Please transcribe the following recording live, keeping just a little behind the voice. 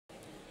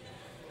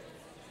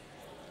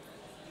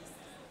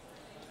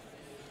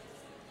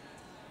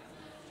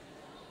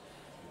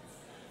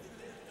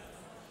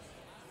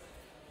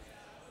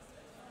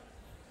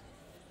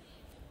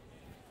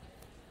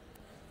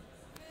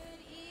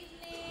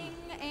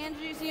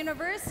Andrews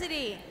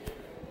University.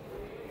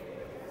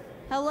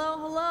 Hello,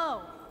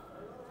 hello.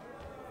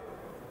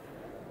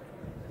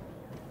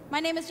 My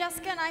name is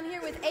Jessica, and I'm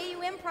here with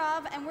AU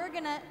Improv, and we're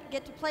going to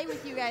get to play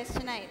with you guys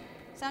tonight.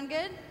 Sound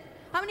good?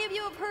 How many of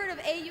you have heard of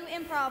AU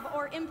Improv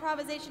or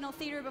improvisational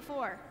theater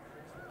before?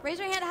 Raise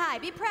your hand high.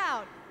 Be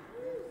proud.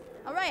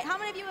 All right. How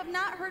many of you have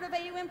not heard of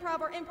AU Improv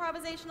or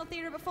improvisational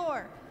theater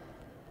before?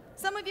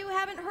 Some of you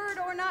haven't heard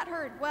or not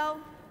heard. Well,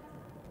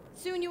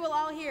 soon you will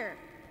all hear.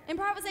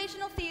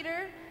 Improvisational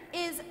theater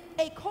is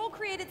a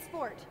co-created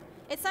sport.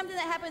 It's something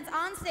that happens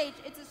on stage.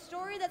 It's a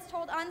story that's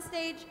told on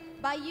stage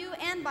by you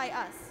and by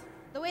us.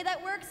 The way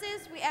that works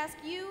is we ask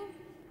you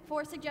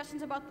for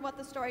suggestions about what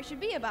the story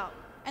should be about.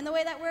 And the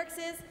way that works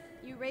is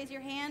you raise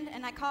your hand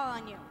and I call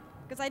on you.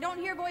 Because I don't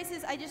hear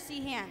voices, I just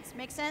see hands.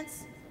 Make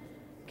sense?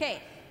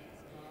 Okay.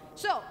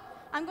 So,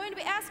 I'm going to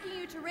be asking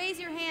you to raise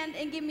your hand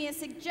and give me a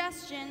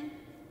suggestion,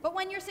 but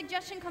when your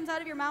suggestion comes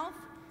out of your mouth,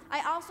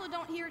 I also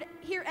don't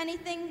hear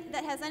anything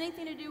that has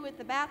anything to do with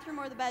the bathroom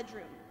or the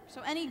bedroom.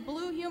 So any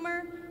blue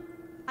humor,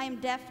 I am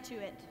deaf to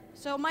it.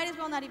 So might as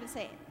well not even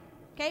say it.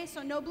 Okay,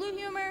 so no blue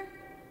humor,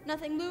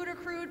 nothing lewd or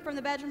crude from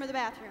the bedroom or the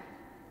bathroom.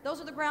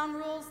 Those are the ground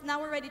rules. Now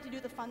we're ready to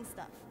do the fun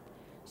stuff.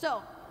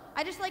 So,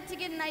 I just like to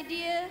get an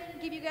idea,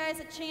 give you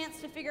guys a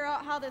chance to figure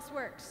out how this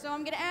works. So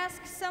I'm gonna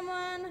ask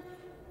someone,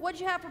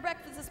 what'd you have for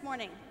breakfast this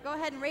morning? Go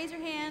ahead and raise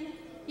your hand.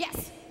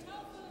 Yes.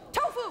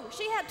 Tofu!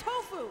 She had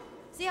tofu.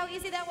 See how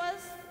easy that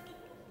was?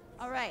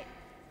 All right.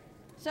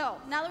 So,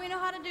 now that we know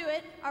how to do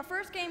it, our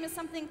first game is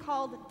something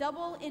called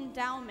Double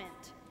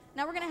Endowment.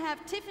 Now we're gonna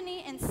have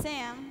Tiffany and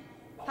Sam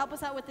help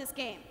us out with this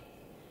game.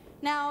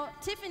 Now,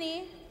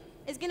 Tiffany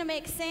is gonna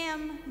make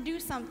Sam do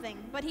something,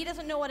 but he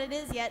doesn't know what it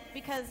is yet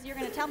because you're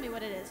gonna tell me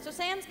what it is. So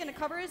Sam's gonna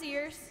cover his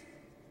ears.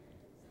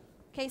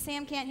 Okay,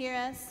 Sam can't hear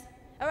us.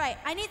 All right,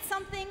 I need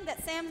something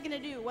that Sam's gonna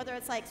do, whether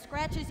it's like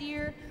scratch his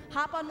ear,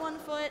 hop on one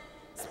foot,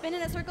 spin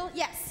in a circle.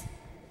 Yes.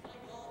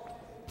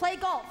 Play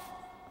golf.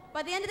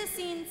 By the end of the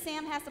scene,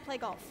 Sam has to play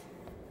golf.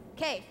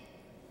 Okay.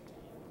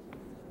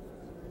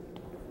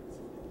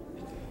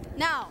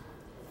 Now,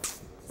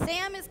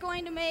 Sam is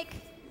going to make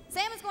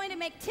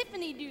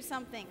Tiffany do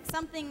something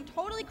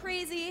totally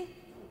crazy,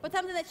 but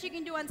something that she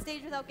can do on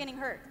stage without getting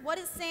hurt. What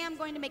is Sam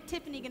going to make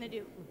Tiffany gonna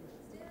do?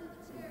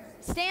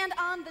 Stand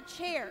on the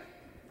chair.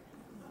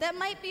 That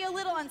might be a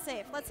little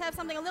unsafe. Let's have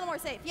something a little more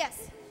safe.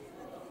 Yes.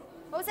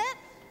 What was that?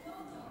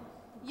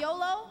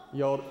 YOLO?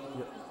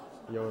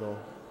 Yodel.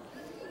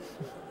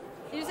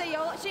 Did you say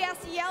YOLO? She has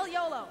to yell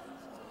YOLO.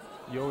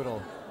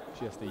 Yodel.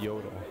 She has to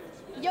yodel.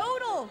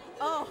 Yodel!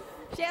 Oh,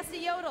 she has to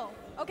yodel.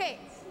 Okay.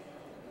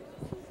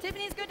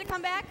 Tiffany's good to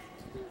come back.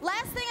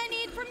 Last thing I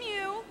need from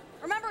you,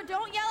 remember,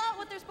 don't yell out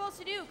what they're supposed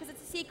to do because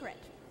it's a secret.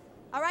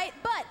 All right?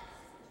 But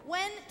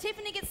when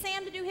Tiffany gets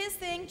Sam to do his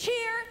thing,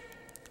 cheer.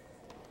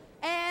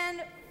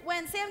 And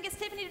when Sam gets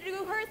Tiffany to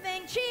do her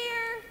thing,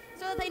 cheer,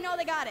 so that they know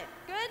they got it.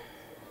 Good?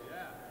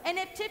 Yeah. And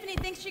if Tiffany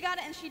thinks she got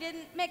it and she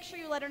didn't, make sure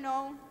you let her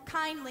know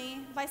kindly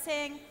by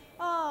saying,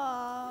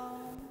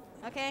 oh.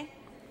 Okay?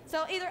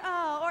 So either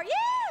oh or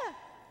yeah.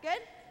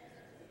 Good?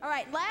 All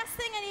right, last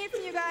thing I need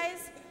from you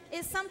guys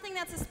is something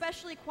that's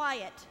especially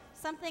quiet.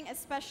 Something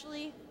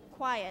especially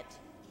quiet.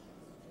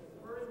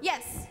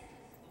 Yes.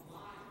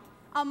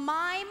 A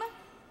mime.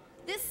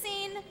 This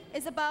scene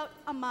is about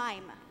a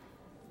mime.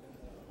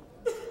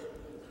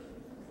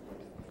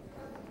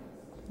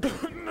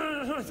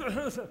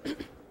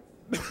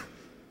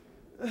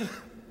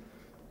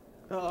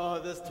 Oh,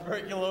 this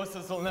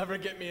tuberculosis will never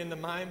get me into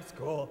mime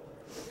school.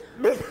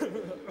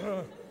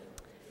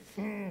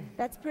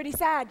 That's pretty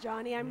sad,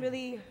 Johnny. I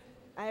really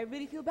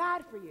feel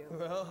bad for you.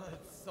 Well,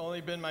 it's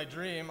only been my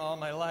dream all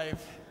my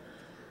life.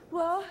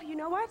 Well, you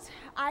know what?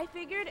 I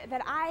figured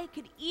that I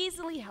could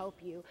easily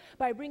help you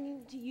by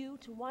bringing you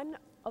to one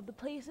of the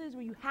places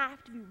where you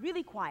have to be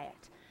really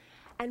quiet,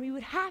 and we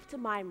would have to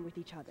mime with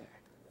each other.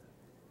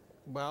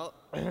 Well,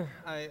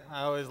 I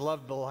always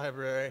loved the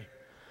library.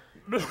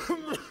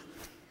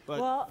 But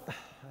well,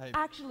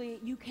 actually,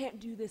 you can't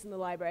do this in the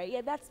library.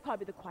 Yeah, that's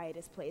probably the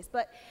quietest place.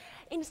 But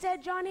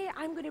instead, Johnny,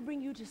 I'm going to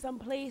bring you to some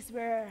place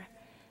where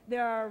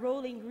there are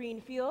rolling green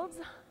fields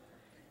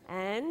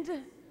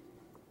and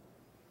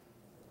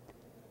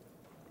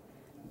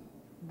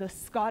the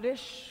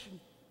Scottish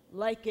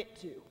like it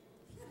too.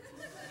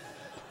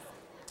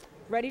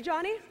 Ready,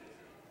 Johnny?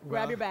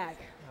 Grab your bag.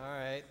 All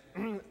right.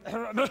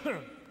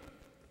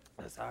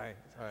 Sorry.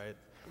 Okay.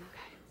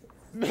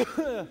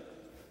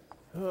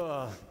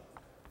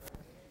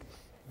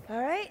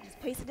 All right, just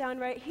place it down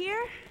right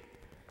here.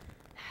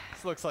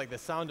 This looks like the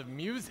sound of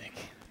music.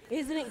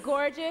 Isn't it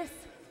gorgeous?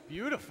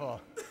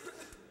 Beautiful.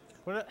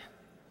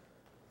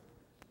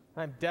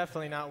 I'm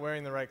definitely not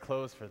wearing the right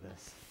clothes for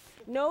this.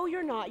 No,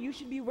 you're not. You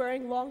should be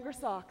wearing longer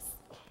socks.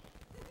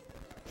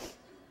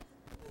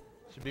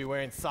 Should be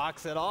wearing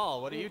socks at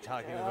all. What are you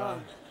talking about?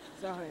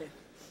 Sorry.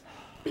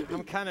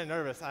 I'm kind of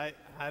nervous. I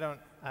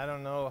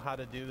don't know how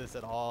to do this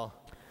at all.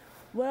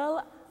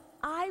 Well,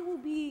 I will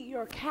be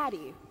your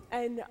caddy,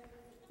 and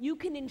you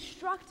can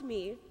instruct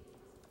me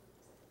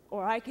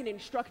Or I can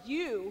instruct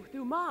you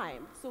through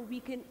mime, so you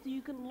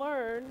can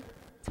learn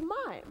to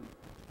mime.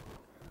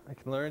 I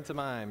can learn to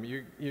mime.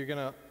 You're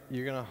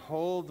gonna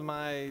hold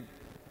my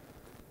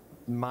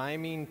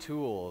miming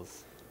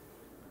tools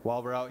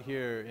while we're out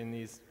here in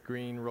these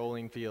green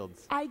rolling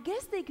fields. I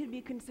guess they could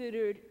be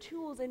considered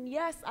tools, and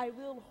yes, I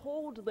will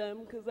hold them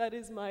because that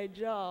is my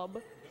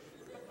job.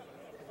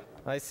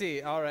 I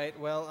see. All right.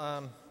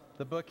 Well,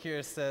 the book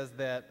here says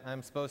that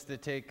I'm supposed to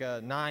take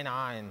 9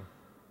 iron.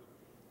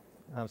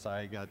 I'm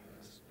sorry, I got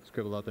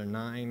scribbled out there.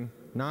 9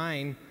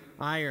 iron.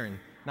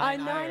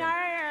 9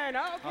 iron.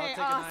 I'll Okay, take a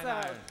 9 awesome.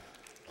 iron.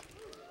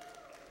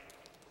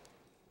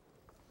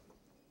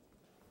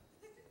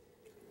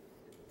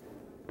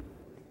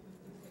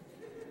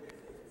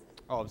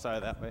 Oh, I'm sorry,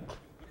 that way.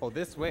 Oh,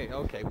 this way.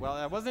 Okay. Well,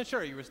 I wasn't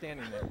sure you were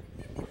standing there.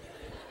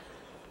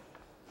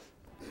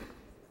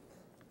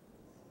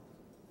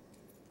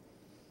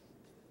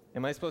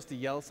 Am I supposed to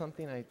yell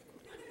something?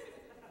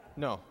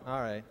 No.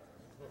 All right.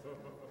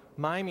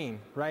 Miming,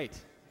 right.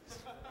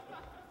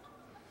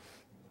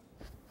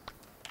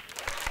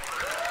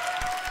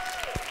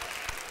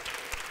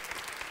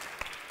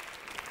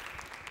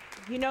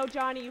 You know,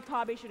 Johnny, you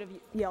probably should have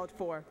yelled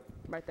 4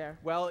 right there.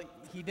 Well,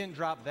 he didn't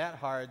drop that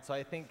hard, so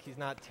I think he's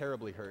not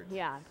terribly hurt.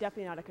 Yeah,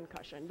 definitely not a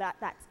concussion.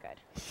 That's good.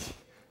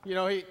 You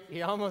know,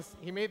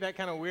 he made that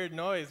kind of weird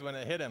noise when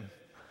it hit him.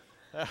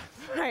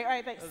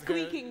 Right, that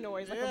squeaking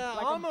noise, like yeah,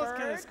 like almost a bird.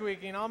 kind of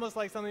squeaking, almost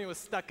like something was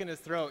stuck in his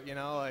throat, you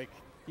know, like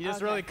he just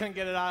Okay. really couldn't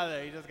get it out of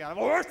there. He just got to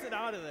force it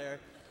out of there.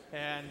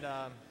 And,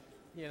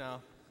 you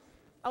know.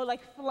 Oh,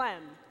 like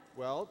phlegm.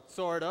 Well,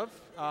 sort of.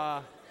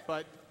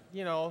 But,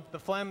 you know, the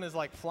phlegm is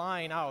like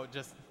flying out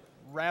just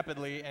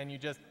rapidly, and you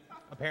just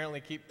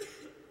apparently keep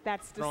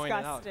That's throwing it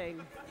out.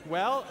 disgusting.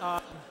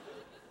 Well,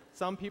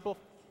 some people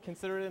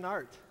consider it an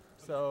art,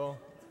 so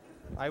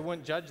I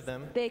wouldn't judge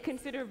them. They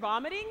consider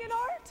vomiting an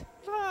art?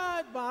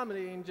 Not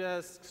vomiting,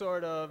 just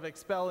sort of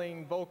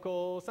expelling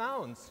vocal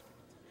sounds.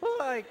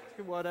 Like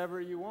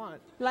whatever you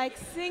want. Like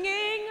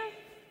singing?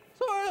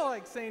 Sort of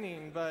like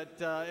singing, but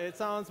it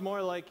sounds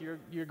more like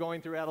you're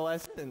going through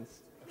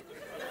adolescence.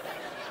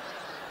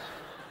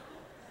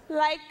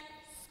 Like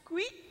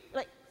squeak?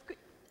 Like squeak?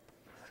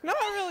 Not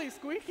really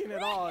squeaking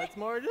at all. It's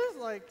more just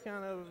like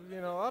kind of, you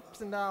know,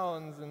 ups and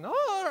downs and all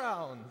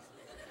arounds.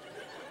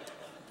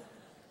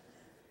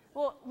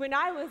 Well, when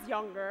I was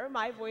younger,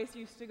 my voice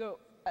used to go.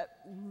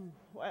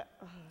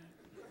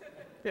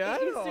 Yeah,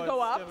 It used to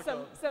go up.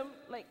 difficult.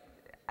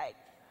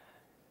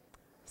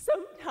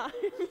 Sometimes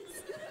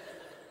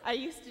I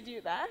used to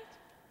do that.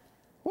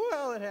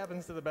 Well, it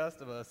happens to the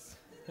best of us.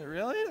 It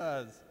really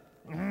does.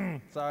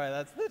 Sorry,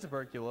 that's the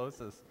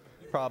tuberculosis,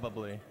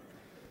 probably.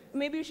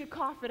 Maybe you should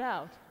cough it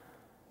out.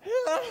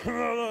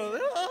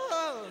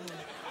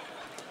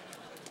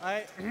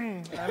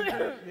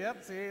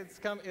 Yep, see, it's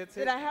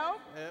Did I help?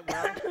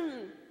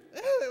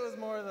 It was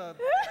more the,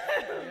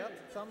 yep,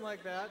 something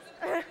like that.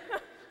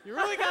 You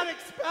really got to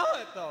expel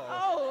it, though.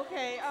 Oh,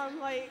 okay.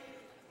 Like.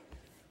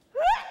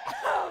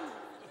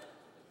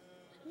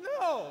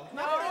 No,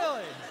 not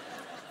really.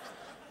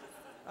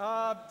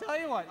 Tell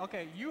you what,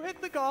 okay, you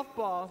hit the golf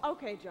ball,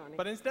 Okay, Johnny.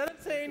 but instead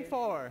of saying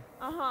 4,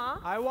 Uh-huh.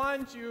 I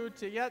want you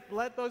to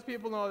let those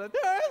people know that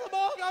there's a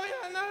ball coming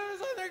and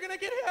they're going to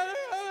get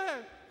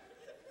hit.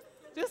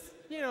 Just,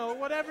 you know,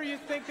 whatever you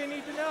think they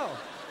need to know.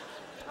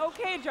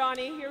 Okay,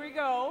 Johnny, here we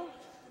go.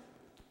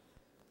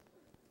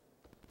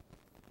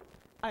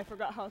 I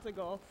forgot how to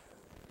go.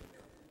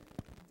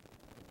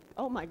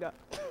 Oh my God.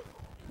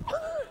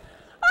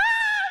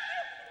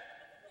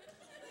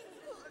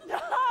 No!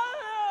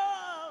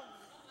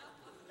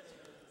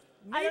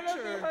 I don't know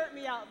if you hurt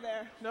me out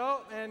there.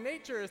 No, and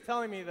nature is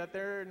telling me that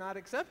they're not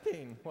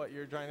accepting what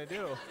you're trying to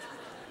do.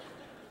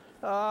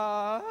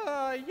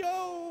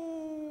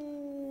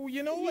 Yo,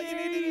 you know what you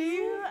need to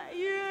do?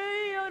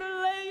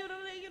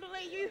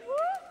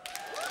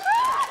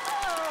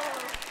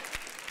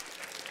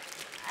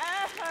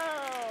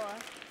 Oh,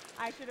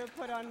 I should have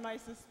put on my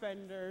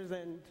suspenders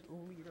and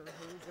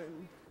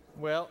lederhosen.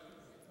 Well,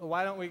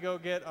 why don't we go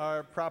get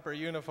our proper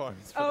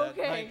uniforms for that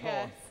Okay, ninth hole?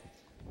 yes.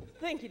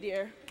 Thank you,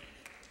 dear.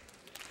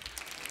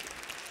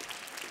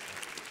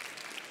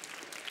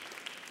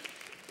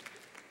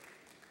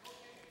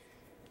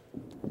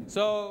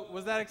 So,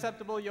 was that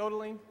acceptable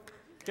yodeling?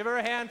 Give her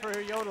a hand for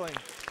her yodeling.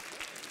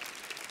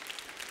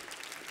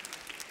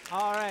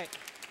 All right.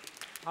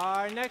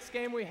 Our next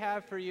game we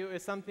have for you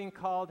is something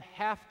called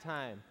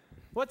halftime.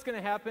 What's going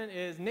to happen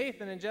is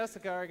Nathan and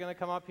Jessica are going to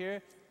come up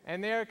here,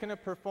 and they're going to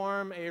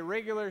perform a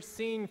regular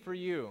scene for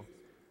you.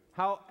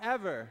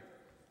 However,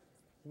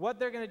 what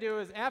they're going to do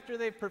is after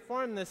they've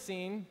performed this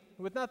scene,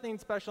 with nothing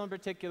special in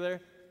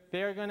particular,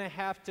 they're going to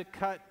have to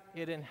cut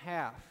it in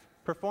half.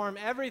 Perform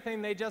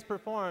everything they just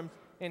performed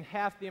in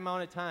half the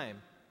amount of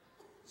time.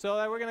 So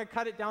that we're going to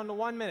cut it down to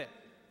 1 minute.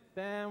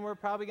 Then we're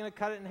probably going to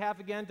cut it in half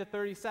again to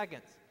 30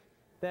 seconds.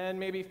 Then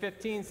maybe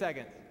 15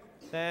 seconds.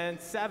 Then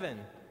 7.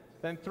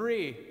 Then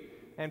 3.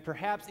 And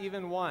perhaps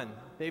even 1.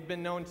 They've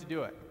been known to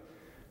do it.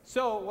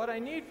 So what I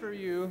need from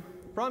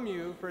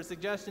you for a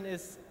suggestion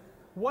is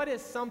What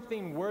is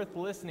something worth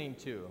listening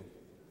to?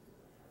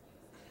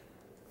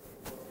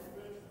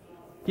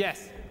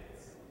 Yes.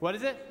 What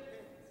is it?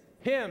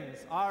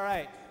 Hymns. All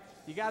right.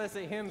 You got to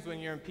say hymns when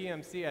you're in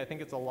PMC. I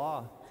think it's a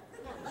law.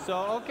 So,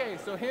 okay,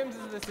 so hymns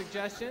is the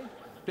suggestion.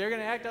 They're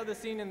going to act out the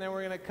scene, and then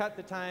we're going to cut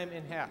the time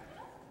in half.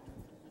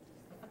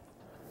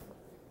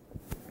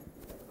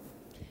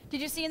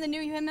 Did you see in the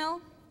new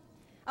hymnal?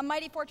 A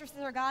mighty fortress is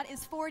our God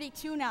is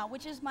 42 now,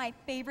 which is my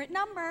favorite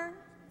number.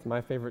 It's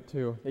my favorite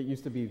too. It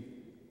used to be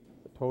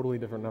a totally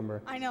different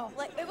number. I know.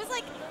 It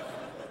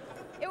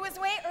was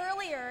way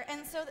earlier,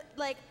 and so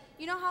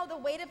you know how the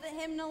weight of the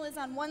hymnal is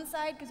on one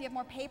side because you have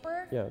more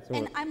paper? Yeah. So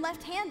and I'm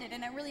left-handed,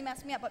 and it really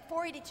messed me up. But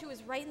 482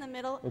 is right in the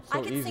middle. It's so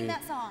I could easy. sing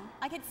that song.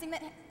 I could sing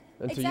that.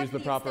 and exactly to use the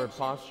proper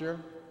extension. posture.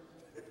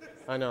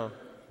 I know.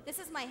 This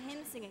is my hymn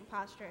singing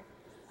posture.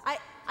 I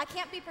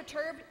can't be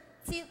perturbed.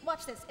 See,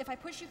 watch this. If I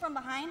push you from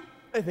behind.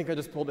 I think I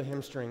just pulled a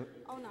hamstring.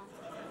 Oh no.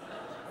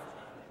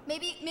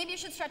 Maybe you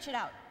should stretch it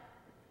out.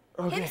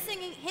 Okay.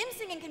 Hymn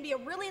singing can be a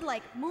really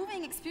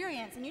moving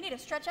experience, and you need to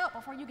stretch out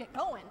before you get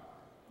going.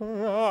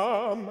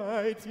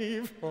 Almighty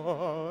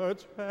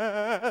fortress.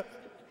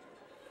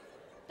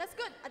 That's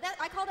good.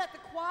 I call that the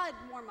quad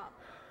warm-up.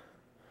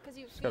 Because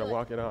you Just gotta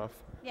walk it off.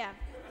 Yeah.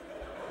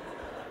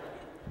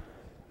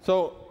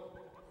 So,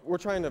 we're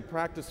trying to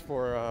practice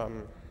for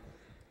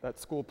that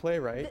school play,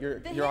 right? You're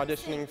hymn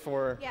auditioning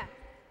for. Yeah.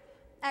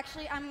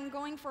 Actually, I'm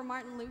going for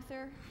Martin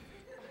Luther.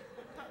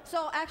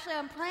 So actually,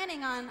 I'm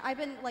planning on. I've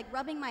been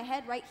rubbing my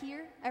head right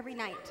here every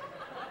night,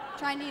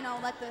 trying to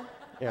let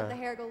the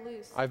hair go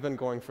loose. I've been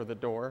going for the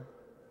door.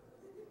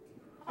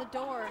 The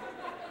door.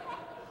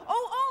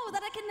 Oh,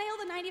 that I can nail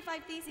the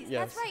 95 Theses.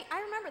 Yes. That's right.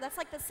 I remember. That's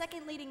the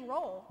second leading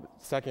role.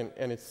 Second,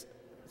 and it's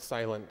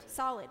silent.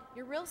 Solid.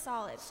 You're real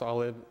solid.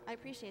 Solid I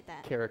appreciate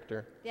that.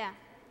 character. Yeah.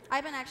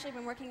 I've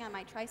been working on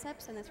my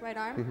triceps and this right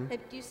arm.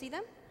 Do you see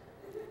them?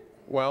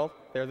 Well,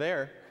 they're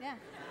there. Yeah.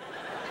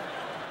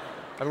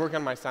 I've been working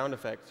on my sound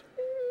effects.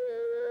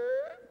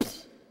 Do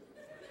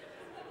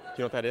you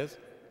know what that is?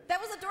 That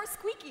was a door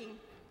squeaking.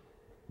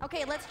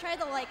 Okay, let's try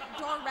the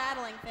door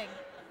rattling thing.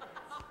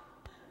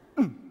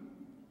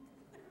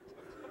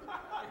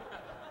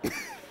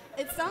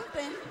 It's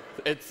something.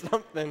 It's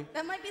something.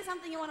 That might be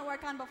something you want to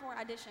work on before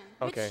audition.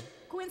 Okay. Which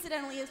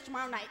coincidentally is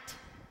tomorrow night.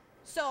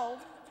 So,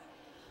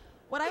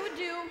 what I would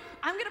do,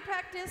 I'm going to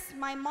practice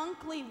my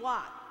monkly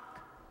walk.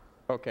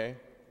 Okay.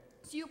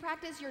 So you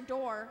practice your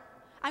door.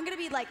 I'm going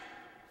to be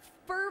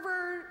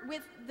fervor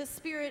with the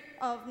spirit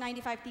of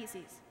 95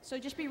 Theses. So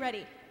just be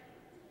ready.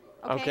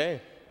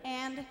 Okay.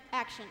 And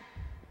action.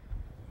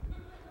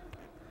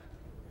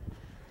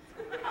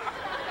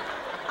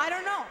 I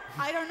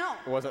don't know.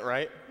 It wasn't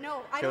right?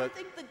 No, I Okay, don't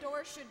think the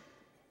door should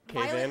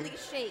Cave in? violently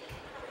shake.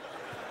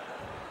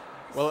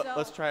 Well, So-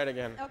 let's try it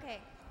again. Okay.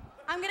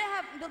 I'm going to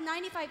have, the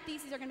 95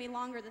 Theses are going to be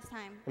longer this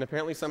time. And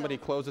apparently somebody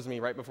So- closes me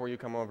right before you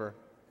come over.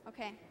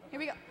 Okay, here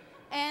we go.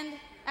 And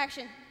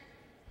action.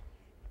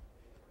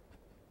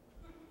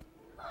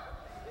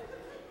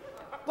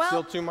 Well,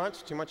 Still too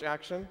much? Too much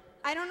action?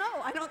 I don't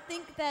know. I don't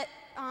think that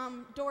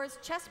doors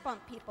chest bump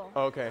people.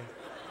 Okay.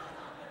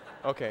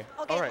 Okay.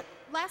 Okay, All right.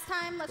 last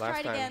time, let's Last try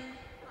it time. again.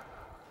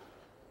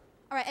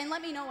 All right, and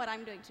let me know what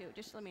I'm doing too.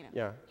 Just let me know.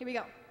 Yeah. Here we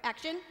go.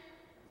 Action.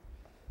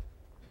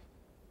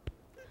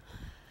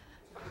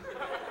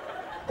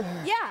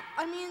 Yeah,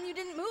 I mean, you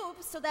didn't move,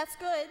 so that's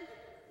good.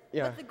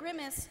 Yeah. But the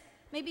grimace,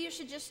 maybe you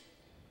should just,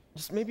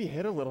 Just maybe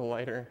hit a little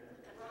lighter.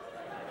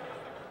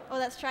 oh,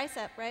 that's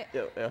tricep, right?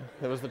 Yeah.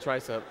 It was the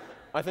tricep.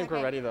 I think we're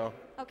Okay. ready though.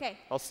 Okay,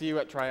 I'll see you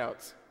at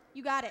tryouts.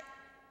 you got it.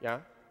 Yeah?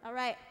 All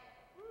right.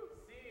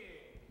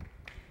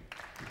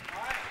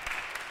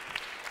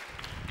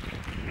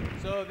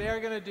 So they're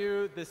going to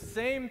do the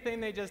same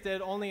thing they just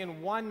did, only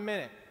in 1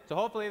 minute. So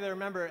hopefully they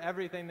remember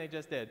everything they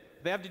just did.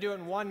 They have to do it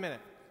in 1 minute.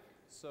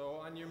 So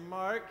on your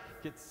mark,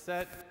 get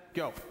set,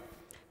 go.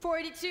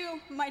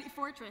 482, Mighty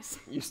Fortress.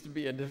 Used to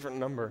be a different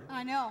number.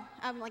 I know.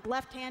 I'm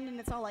left-handed and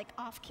it's all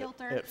off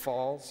kilter. It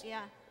falls.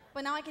 Yeah.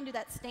 But now I can do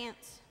that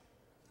stance.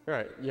 All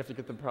right, you have to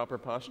get the proper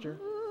posture.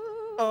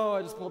 Oh,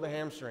 I just pulled a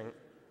hamstring.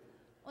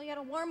 Well, you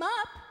gotta warm up.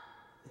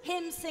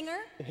 Hymn singer.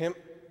 Him.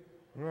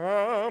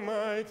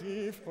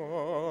 Almighty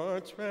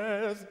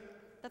fortress.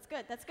 That's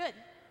good. That's good.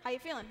 How you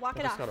feeling? Walk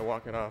I it just off. gotta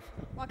walk it off.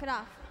 Walk it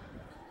off.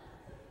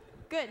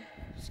 Good.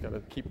 Just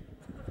gotta keep.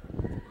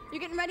 You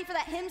getting ready for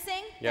that hymn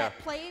sing? Yeah. That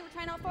play we're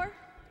trying out for?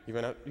 You've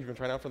been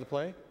trying out for the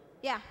play?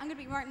 Yeah. I'm gonna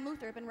be Martin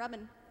Luther. I've been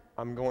rubbing.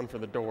 I'm going for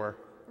the door.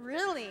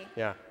 Really?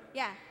 Yeah.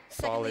 Yeah.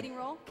 Second Solid leading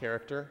role.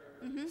 character.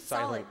 Mm-hmm. Silent.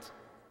 Solid.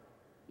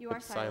 You are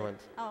It's silent.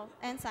 Oh,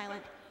 and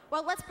silent.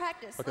 Well, let's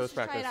practice. Okay, let's just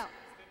try it practice.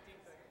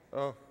 out.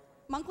 Oh,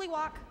 Monkly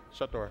walk.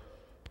 shut door.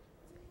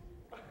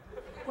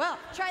 Well,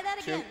 try that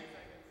Too- again.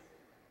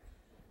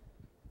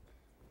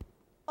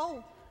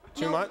 Oh.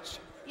 Too no. much?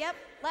 Yep.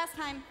 Last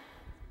time.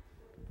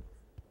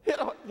 Hit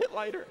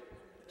lighter.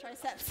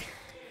 Triceps.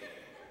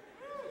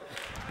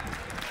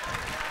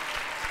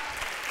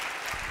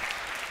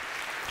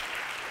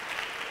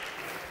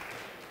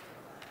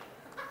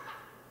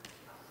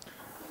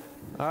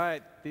 All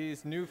right,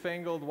 these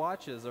newfangled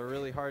watches are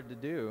really hard to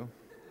do.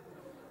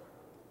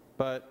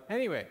 But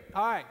anyway,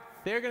 all right,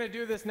 they're going to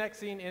do this next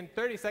scene in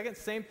 30 seconds.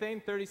 Same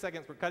thing, 30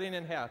 seconds. We're cutting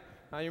in half.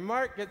 On your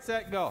mark, get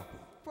set, go.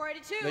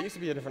 482. That used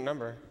to be a different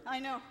number. I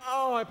know.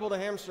 Oh, I pulled a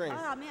hamstring.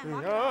 Oh, man.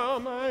 Knock it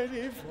off.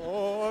 Almighty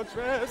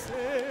fortress.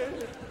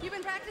 You've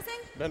been practicing?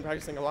 Been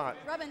practicing a lot.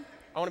 Rubbing.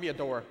 I want to be a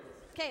door.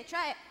 Okay,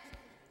 try it.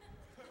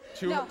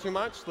 Too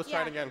much? Let's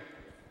try it Yeah. again.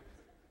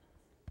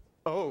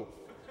 Oh.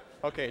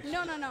 Okay.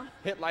 No, no, no.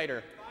 Hit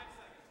lighter.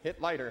 Hit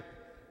lighter.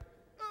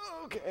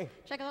 Okay.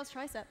 Check out those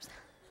triceps.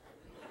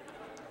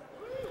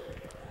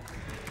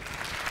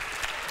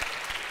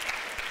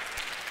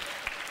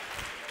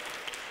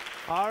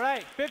 All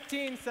right,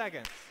 15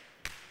 seconds.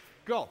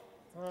 Go.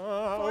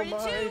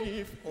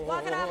 42.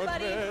 Walk it off,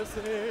 buddy.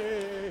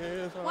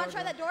 Want to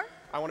try that door?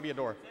 I want to be a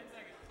door.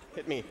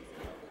 Hit me.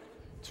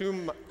 Too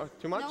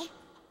much? No.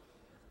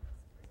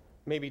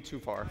 Maybe too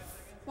far.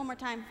 One more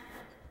time.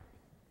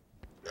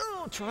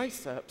 Oh,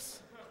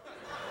 triceps.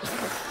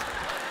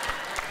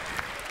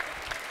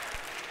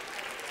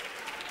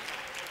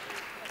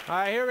 All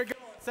right, here we go.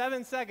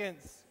 7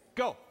 seconds.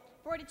 Go.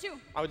 42.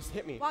 I would just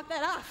hit me. Walk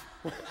that off.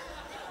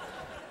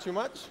 Too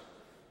much?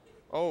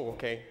 Oh,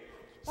 okay.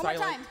 One more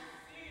time.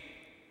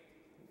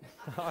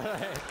 All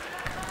right.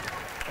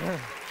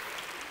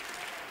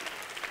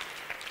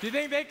 Do you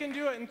think they can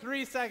do it in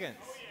 3 seconds?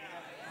 Oh,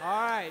 yeah.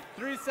 All right,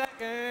 3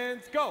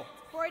 seconds, go.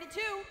 482.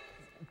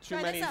 Too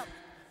Try many. this out.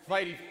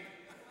 Fighty.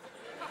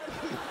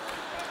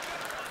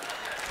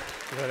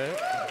 Is that it?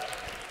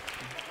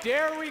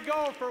 Dare we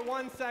go for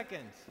 1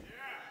 second?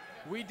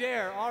 Yeah. We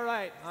dare. All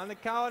right, on the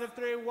count of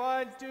 3.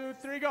 1, 2,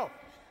 3, go.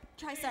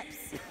 Triceps.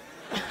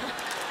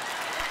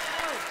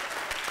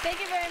 Thank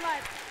you very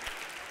much.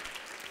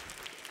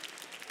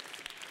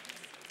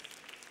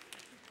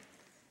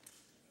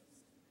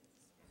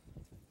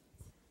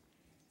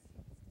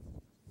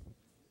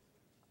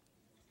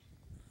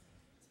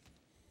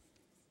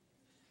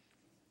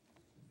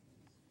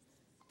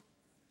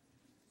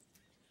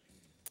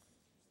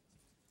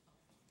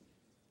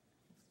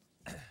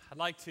 I'd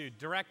like to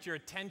direct your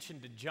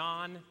attention to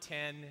John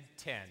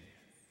 10:10.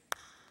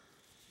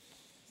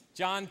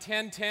 John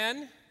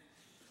 10:10.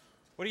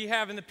 What do you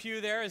have in the pew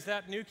there? Is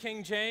that New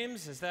King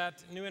James? Is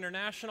that New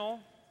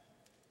International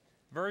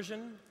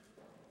Version?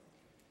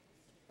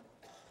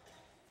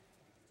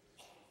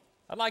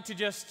 I'd like to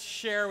just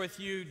share with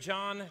you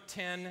John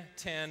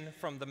 10:10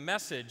 from the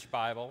Message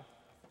Bible,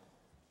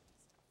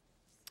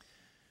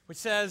 which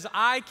says,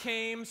 "I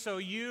came so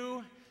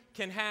you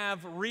can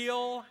have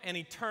real and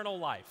eternal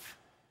life.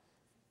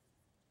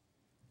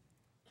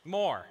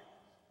 More,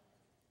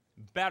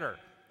 better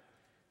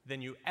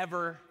than you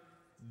ever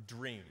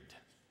dreamed."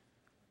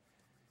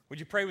 Would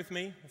you pray with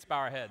me? Let's bow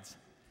our heads.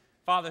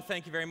 Father,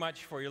 thank you very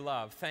much for your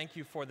love. Thank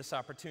you for this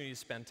opportunity to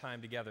spend time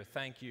together.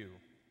 Thank you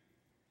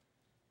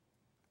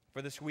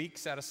for this week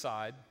set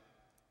aside,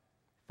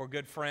 for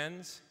good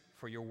friends,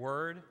 for your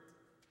word,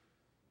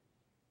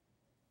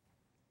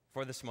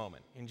 for this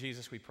moment. In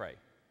Jesus we pray.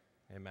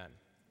 Amen.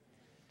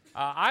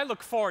 I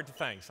look forward to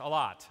things a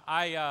lot.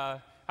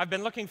 I've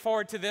been looking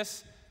forward to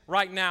this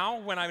right now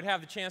when I would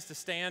have the chance to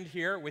stand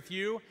here with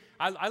you.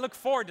 I look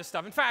forward to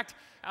stuff. In fact,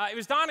 it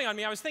was dawning on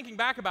me, I was thinking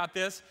back about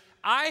this.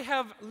 I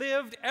have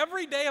lived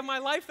every day of my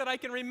life that I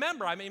can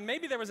remember. I mean,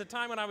 maybe there was a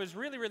time when I was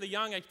really, really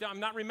young. I'm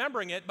not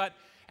remembering it, but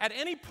at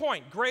any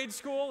point, grade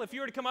school, if you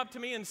were to come up to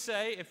me and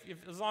say,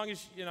 as long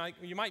as,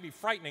 you might be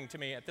frightening to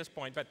me at this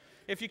point, but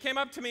if you came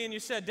up to me and you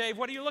said, "Dave,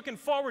 what are you looking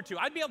forward to?"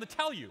 I'd be able to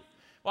tell you.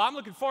 Well, I'm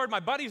looking forward, my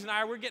buddies and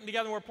I, we're getting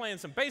together and we're playing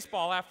some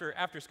baseball after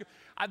school.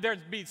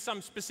 There'd be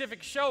some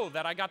specific show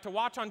that I got to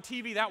watch on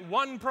TV, that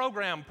one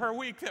program per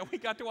week that we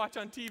got to watch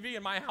on TV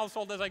in my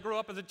household as I grew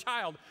up as a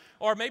child.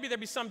 Or maybe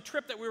there'd be some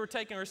trip that we were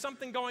taking or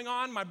something going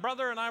on my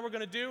brother and I were going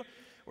to do.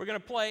 We're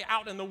going to play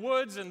out in the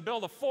woods and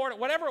build a fort,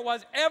 whatever it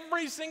was.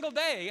 Every single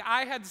day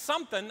I had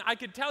something I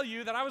could tell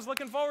you that I was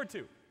looking forward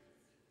to.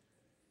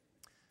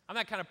 I'm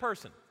that kind of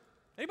person.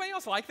 Anybody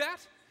else like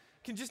that?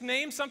 Can just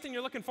name something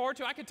you're looking forward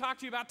to. I could talk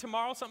to you about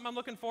tomorrow, something I'm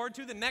looking forward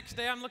to. The next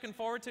day I'm looking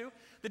forward to.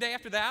 The day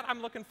after that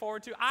I'm looking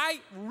forward to.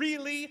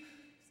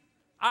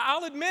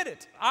 I'll admit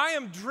it, I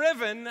am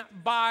driven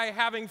by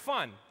having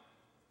fun.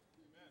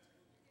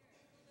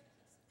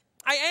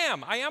 I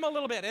am a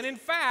little bit. And in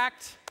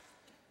fact,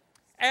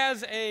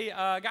 as a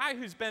guy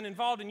who's been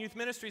involved in youth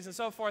ministries and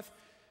so forth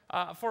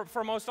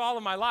for most all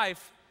of my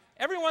life,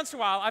 every once in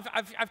a while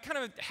I've kind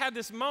of had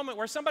this moment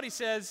where somebody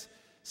says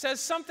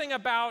something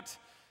about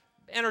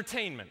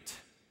entertainment.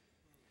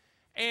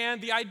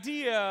 And the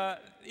idea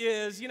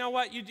is, you know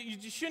what,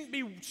 you shouldn't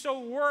be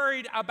so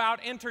worried about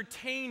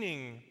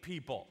entertaining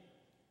people.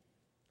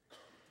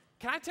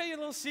 Can I tell you a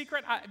little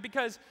secret?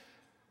 Because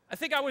I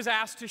think I was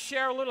asked to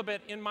share a little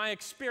bit in my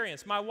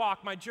experience, my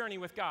walk, my journey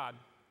with God,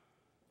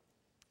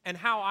 and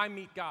how I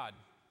meet God.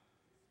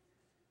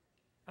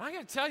 And I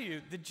got to tell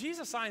you, the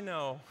Jesus I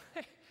know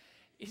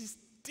is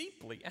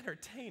deeply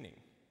entertaining.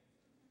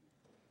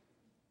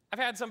 I've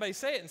had somebody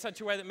say it in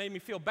such a way that made me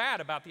feel bad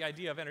about the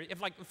idea of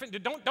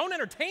don't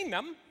entertain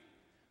them.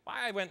 Well,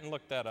 I went and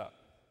looked that up.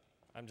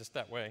 I'm just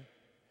that way.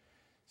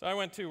 So I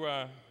went to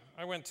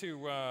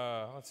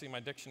let's see, my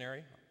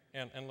dictionary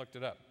and looked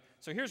it up.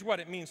 So here's what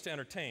it means to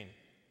entertain.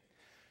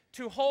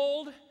 To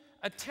hold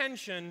the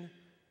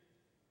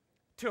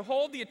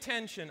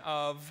attention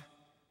of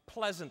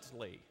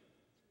pleasantly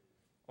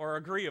or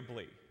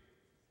agreeably.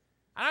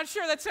 I'm not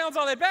sure that sounds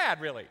all that bad,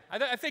 really.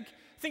 I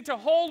think to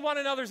hold one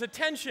another's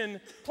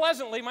attention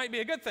pleasantly might be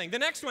a good thing. The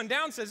next one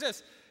down says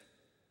this: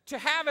 to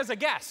have as a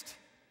guest,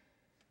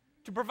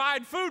 to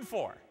provide food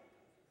for.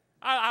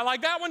 I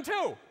like that one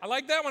too. I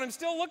like that one. I'm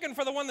still looking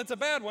for the one that's a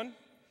bad one.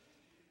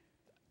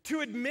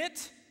 To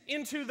admit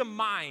into the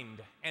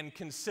mind and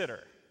consider.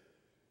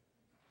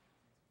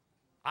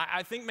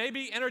 I think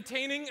maybe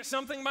entertaining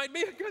something might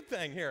be a good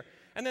thing here.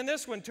 And then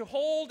this one, to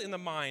hold in the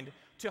mind,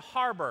 to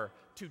harbor,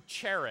 to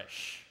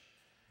cherish.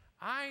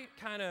 I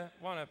kind of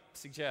want to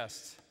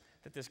suggest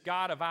that this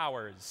God of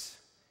ours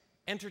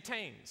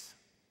entertains.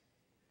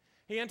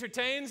 He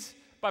entertains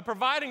by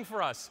providing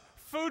for us,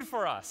 food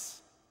for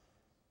us.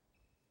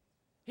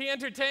 He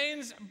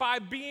entertains by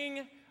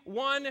being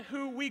one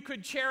who we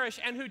could cherish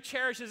and who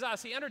cherishes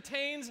us. He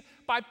entertains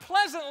by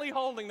pleasantly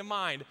holding the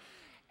mind.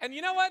 And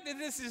you know what?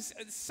 This is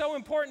so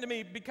important to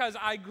me because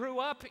I grew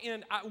up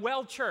in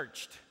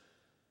well-churched.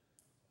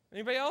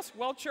 Anybody else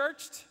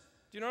well-churched?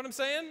 Do you know what I'm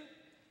saying?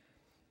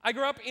 I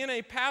grew up in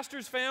a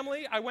pastor's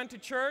family. I went to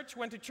church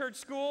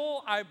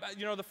school.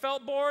 The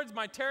felt boards,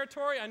 my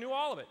territory, I knew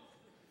all of it.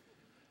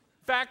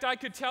 In fact, I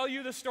could tell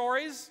you the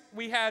stories.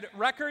 We had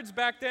records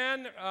back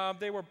then.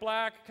 They were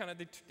black,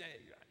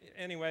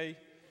 anyway.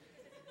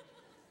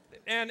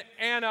 And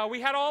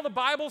we had all the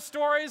Bible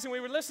stories, and we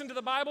would listen to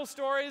the Bible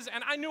stories,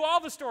 and I knew all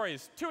the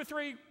stories, 2 or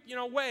 3,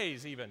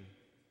 ways even.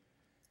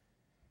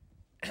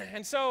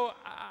 And so,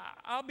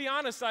 I'll be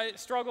honest, I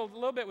struggled a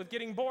little bit with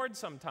getting bored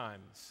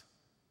sometimes.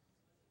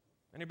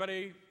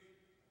 Anybody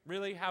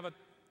really have a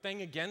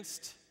thing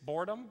against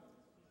boredom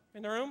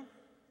in the room?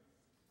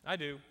 I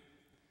do.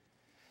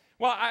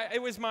 Well,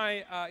 it was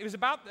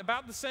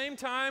about the same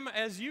time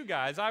as you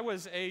guys. I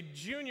was a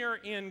junior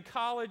in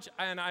college,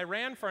 and I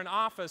ran for an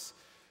office.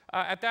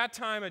 At that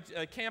time,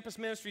 a campus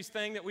ministries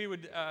thing that we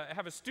would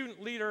have a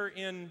student leader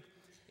in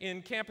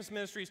campus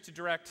ministries to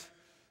direct,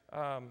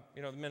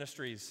 the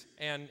ministries.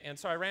 And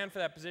so I ran for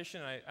that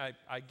position.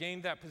 I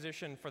gained that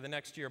position for the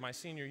next year, my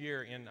senior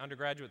year in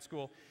undergraduate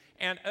school.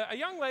 And a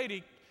young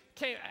lady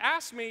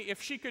asked me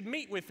if she could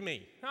meet with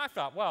me. And I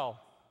thought, well,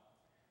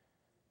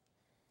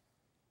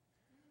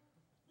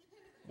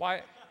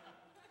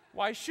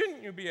 why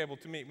shouldn't you be able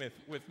to meet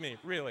with me,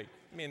 really?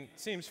 I mean, it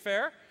seems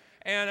fair.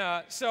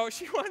 And so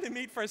she wanted to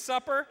meet for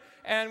supper,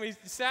 and we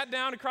sat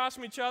down across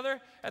from each other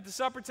at the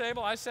supper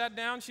table. I sat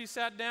down, she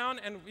sat down,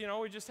 and,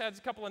 we just had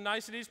a couple of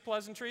niceties,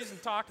 pleasantries,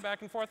 and talked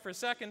back and forth for a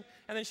second.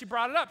 And then she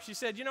brought it up. She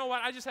said, you know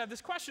what, I just have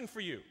this question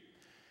for you.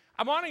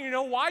 I'm wanting to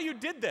know why you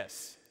did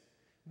this.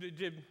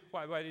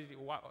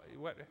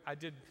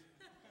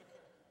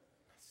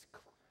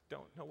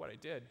 Don't know what I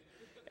did.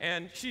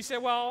 And she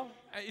said, well,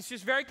 it's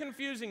just very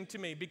confusing to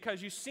me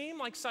because you seem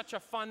like such a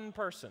fun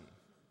person.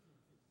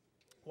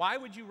 Why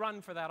would you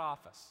run for that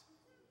office?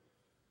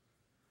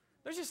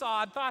 There's just an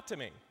odd thought to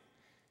me.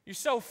 You're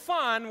so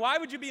fun, why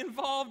would you be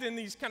involved in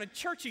these kind of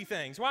churchy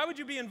things? Why would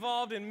you be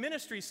involved in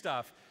ministry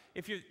stuff?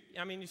 You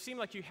seem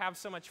like you have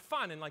so much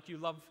fun and like you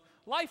love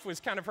life was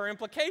kind of her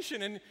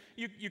implication, and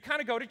you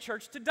kind of go to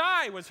church to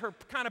die was her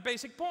kind of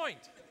basic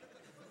point.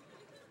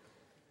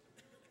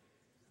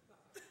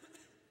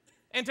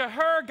 And to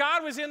her,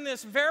 God was in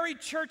this very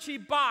churchy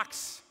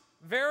box,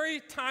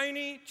 very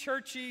tiny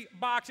churchy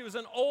box. It was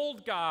an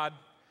old God.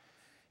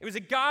 It was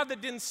a God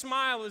that didn't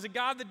smile. It was a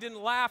God that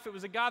didn't laugh. It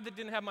was a God that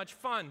didn't have much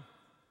fun.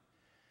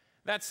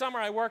 That summer,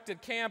 I worked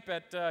at camp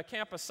at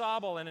Camp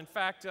Asable, and in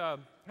fact, how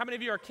many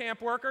of you are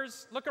camp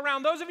workers? Look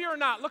around. Those of you who are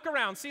not, look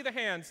around. See the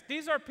hands.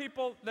 These are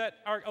people that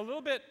are a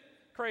little bit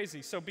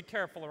crazy, so be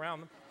careful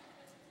around them.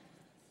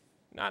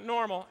 Not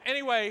normal.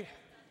 Anyway,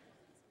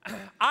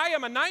 I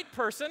am a night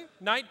person.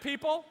 Night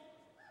people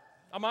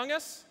among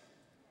us.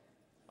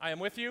 I am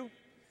with you.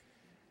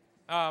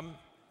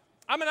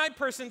 I'm a night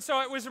person,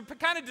 so it was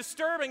kind of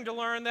disturbing to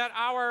learn that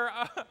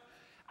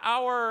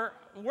our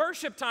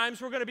worship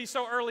times were going to be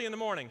so early in the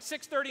morning,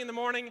 6:30 in the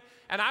morning,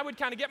 and I would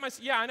kind of get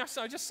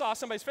I just saw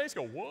somebody's face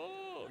go,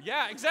 whoa,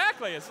 yeah,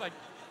 exactly. It's like,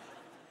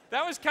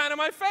 that was kind of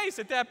my face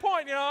at that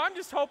point. I'm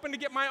just hoping to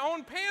get my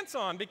own pants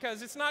on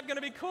because it's not going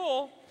to be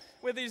cool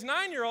with these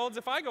 9-year-olds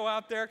if I go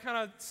out there kind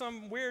of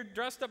some weird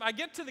dressed up. I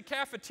get to the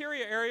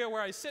cafeteria area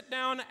where I sit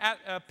down at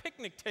a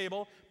picnic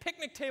table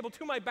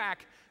to my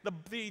back,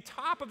 the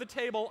top of the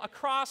table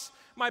across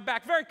my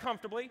back very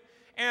comfortably,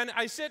 and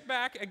I sit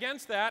back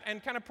against that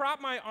and kind of prop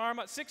my arm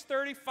at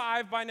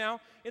 6:35 by now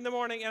in the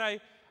morning, and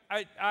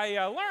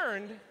I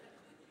learned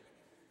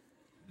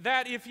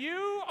that if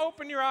you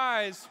open your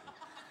eyes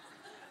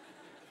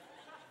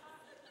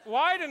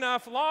wide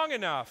enough, long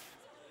enough,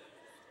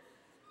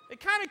 they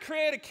kind of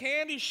create a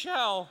candy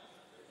shell,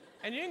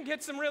 and you can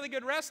get some really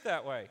good rest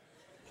that way.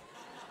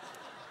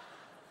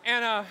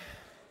 And,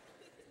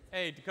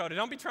 hey, Dakota,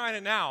 don't be trying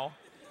it now.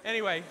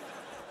 Anyway,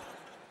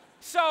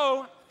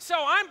 so So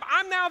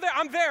I'm now there.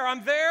 I'm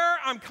there.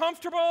 I'm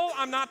comfortable.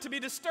 I'm not to be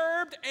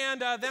disturbed.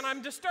 And then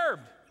I'm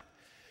disturbed.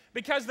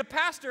 Because the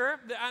pastor,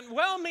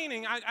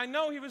 well-meaning, I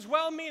know he was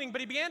well-meaning, but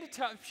he began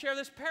to share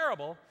this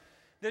parable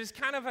that is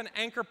kind of an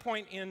anchor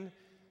point in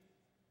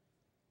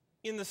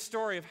the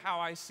story of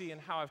how I see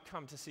and how I've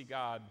come to see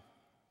God.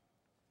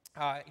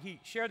 He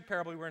shared the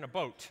parable. We were in a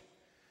boat.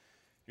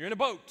 You're in a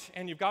boat,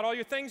 and you've got all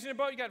your things in your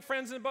boat. You got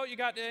friends in the boat.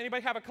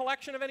 Anybody have a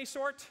collection of any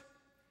sort?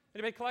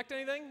 Anybody collect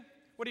anything?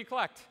 What do you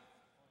collect?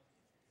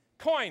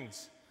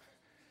 Coins.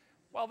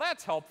 Well,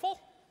 that's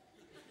helpful.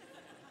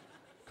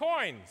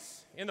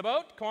 Coins. In the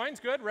boat, coins,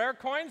 good. Rare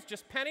coins,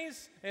 just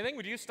pennies. Anything?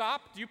 Would you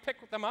stop? Do you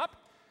pick them up?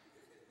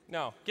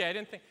 No. Okay, I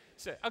didn't think.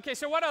 So, okay,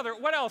 so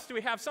what else do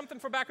we have? Something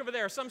for back over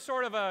there, some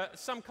sort of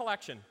some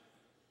collection.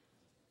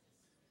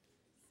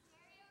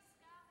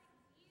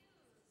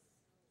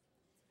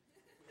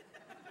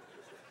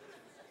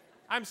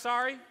 I'm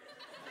sorry?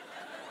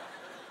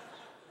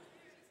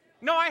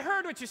 No, I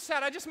heard what you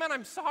said. I just meant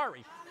I'm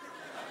sorry.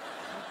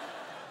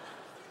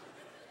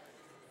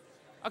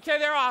 Okay,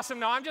 they're awesome.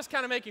 No, I'm just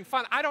kind of making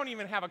fun. I don't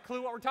even have a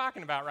clue what we're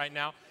talking about right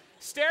now.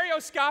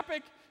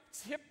 Stereoscopic,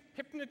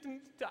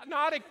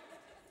 hypnotic,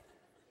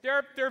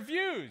 they're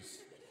views.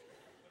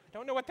 I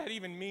don't know what that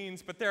even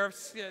means, but they're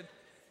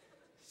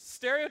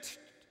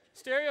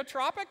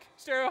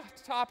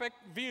stereotopic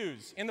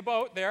views in the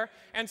boat there.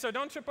 And so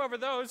don't trip over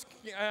those.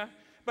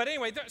 But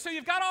anyway, so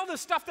you've got all the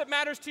stuff that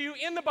matters to you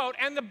in the boat,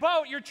 and the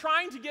boat, you're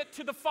trying to get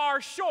to the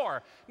far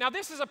shore. Now,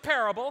 this is a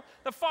parable,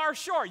 the far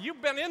shore.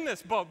 You've been in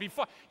this boat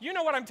before. You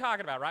know what I'm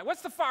talking about, right?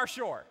 What's the far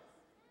shore?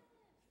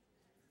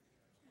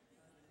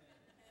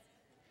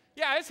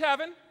 Yeah, it's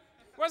heaven.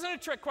 It wasn't a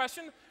trick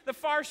question. The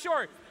far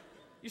shore.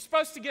 You're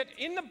supposed to get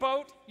in the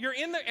boat.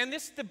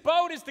 The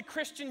boat is the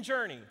Christian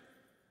journey.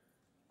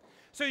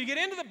 So you get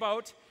into the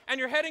boat, and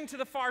you're heading to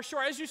the far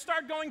shore. As you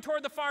start going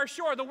toward the far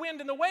shore, the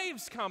wind and the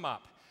waves come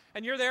up.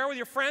 And you're there with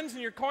your friends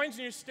and your coins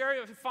and your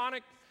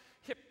stereophonic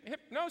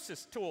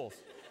hypnosis tools.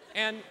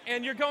 And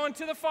you're going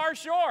to the far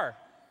shore,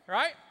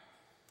 right?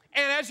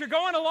 And as you're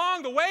going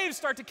along, the waves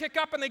start to kick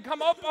up and they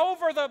come up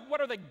over what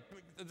are they?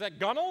 Is that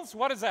gunnels?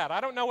 What is that? I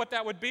don't know what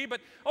that would be,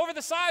 but over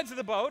the sides of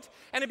the boat,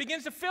 and it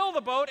begins to fill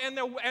the boat, and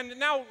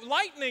now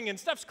lightning and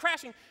stuff's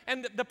crashing,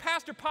 and the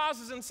pastor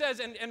pauses and says,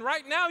 and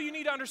right now you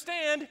need to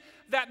understand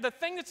that the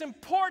thing that's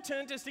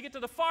important is to get to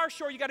the far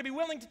shore, you got to be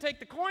willing to take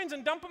the coins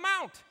and dump them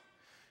out.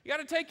 You got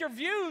to take your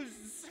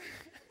views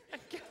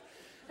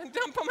and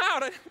dump them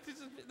out.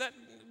 That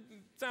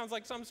sounds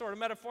like some sort of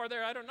metaphor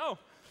there. I don't know.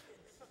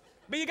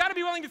 But you got to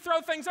be willing to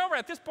throw things over.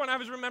 At this point, I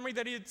was remembering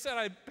that he had said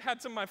I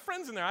had some of my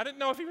friends in there. I didn't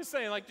know if he was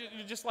saying, like,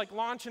 you're just like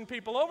launching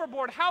people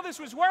overboard, how this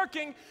was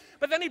working.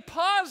 But then he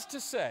paused to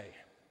say,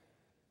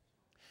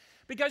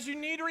 because you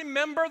need to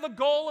remember the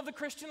goal of the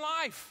Christian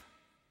life.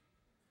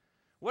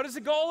 What is the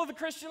goal of the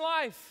Christian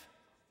life?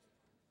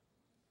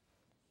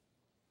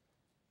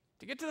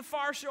 To get to the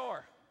far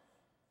shore.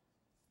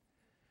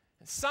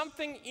 And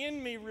something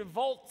in me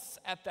revolts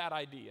at that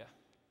idea.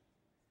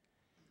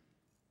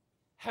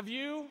 Have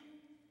you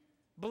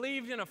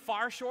believed in a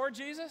far shore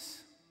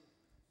Jesus?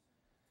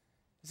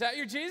 Is that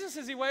your Jesus?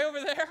 Is he way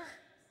over there?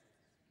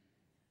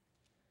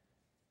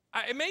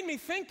 It made me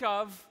think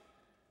of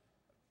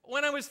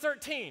when I was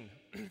 13.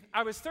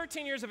 I was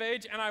 13 years of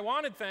age, and I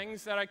wanted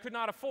things that I could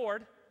not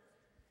afford,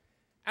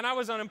 and I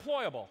was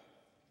unemployable.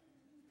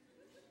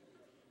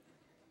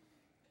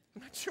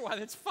 I'm not sure why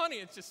that's funny.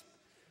 It just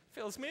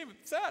fills me with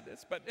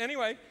sadness. But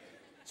anyway,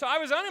 so I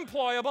was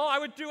unemployable. I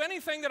would do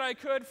anything that I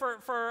could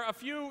for a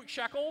few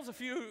shekels, a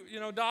few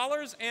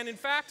dollars. And in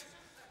fact,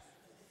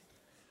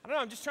 I don't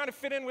know, I'm just trying to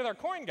fit in with our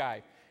coin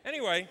guy.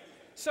 Anyway,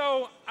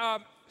 so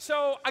a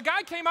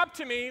guy came up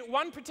to me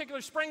one particular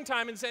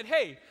springtime and said,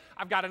 hey,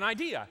 I've got an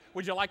idea.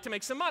 Would you like to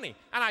make some money?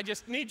 And I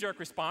just, knee-jerk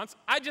response,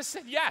 I just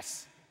said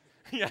yes.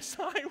 Yes,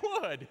 I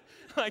would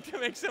like to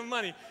make some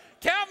money.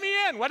 Count me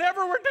in,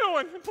 whatever we're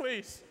doing,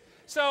 please.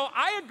 So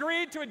I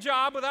agreed to a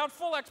job without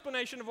full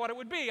explanation of what it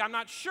would be. I'm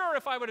not sure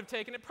if I would have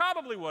taken it.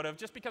 Probably would have,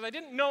 just because I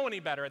didn't know any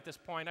better at this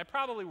point. I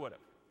probably would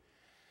have.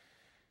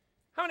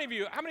 How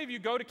many of you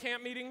go to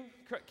camp meeting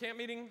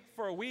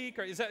for a week?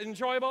 Or is that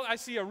enjoyable? I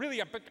see a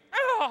really epic,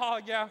 oh,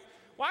 yeah.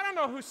 Well, I don't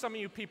know who some of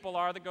you people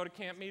are that go to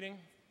camp meeting.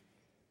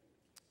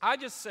 I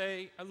just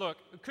say, look,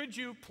 could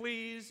you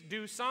please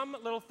do some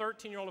little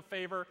 13-year-old a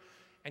favor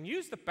and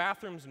use the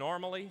bathrooms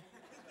normally?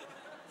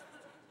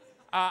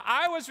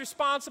 I was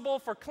responsible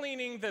for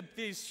cleaning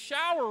these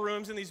shower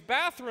rooms and these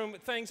bathroom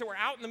things that were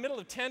out in the middle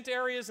of tent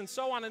areas and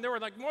so on, and there were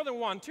like more than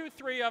one, two,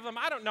 three of them.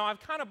 I don't know. I've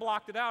kind of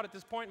blocked it out at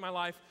this point in my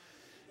life.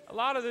 A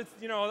lot of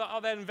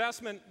all that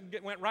investment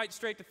went right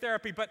straight to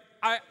therapy. But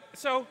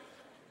so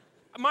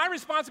my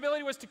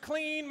responsibility was to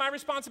clean. My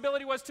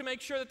responsibility was to make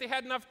sure that they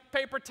had enough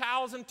paper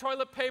towels and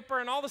toilet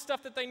paper and all the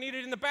stuff that they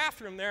needed in the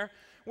bathroom there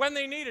when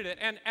they needed it.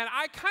 And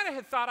I kind of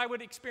had thought I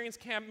would experience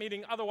camp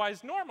meeting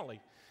otherwise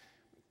normally.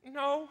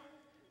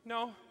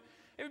 No.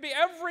 It would be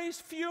every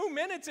few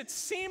minutes, it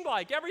seemed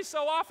like. Every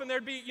so often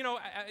there'd be,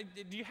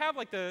 do you have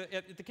like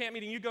at the camp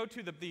meeting, you go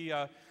to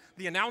the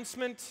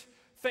announcement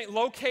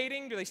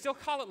locating. Do they still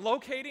call it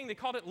locating? They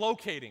called it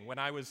locating when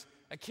I was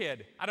a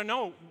kid. I don't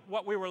know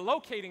what we were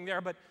locating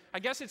there, but I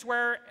guess it's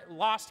where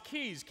lost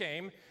keys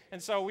came,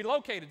 and so we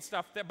located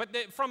stuff there. But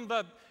from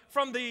the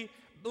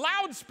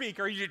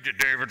loudspeaker,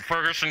 David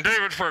Ferguson,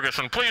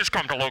 please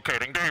come to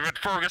locating. David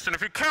Ferguson,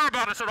 if you care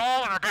about us at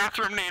all and our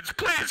bathroom needs,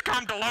 please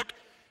come to locating.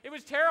 It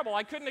was terrible.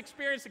 I couldn't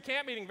experience the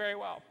camp meeting very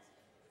well.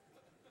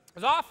 It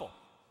was awful.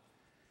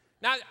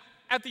 Now,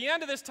 at the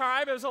end of this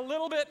time, it was a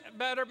little bit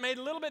better, made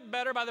a little bit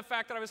better by the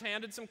fact that I was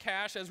handed some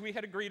cash as we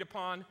had agreed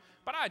upon.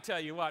 But I tell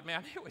you what,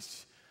 man, it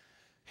was,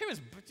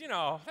 you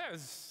know, there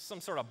was some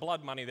sort of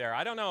blood money there.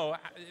 I don't know.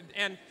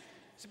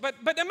 But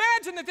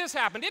imagine that this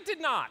happened. It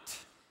did not.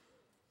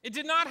 It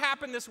did not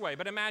happen this way,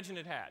 but imagine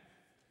it had.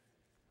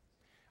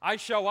 I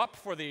show up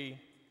for the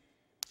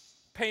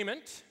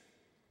payment,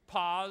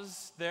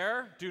 pause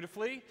there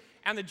dutifully,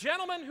 and the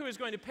gentleman who is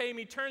going to pay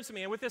me turns to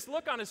me, and with this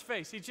look on his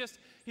face,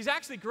 he's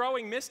actually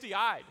growing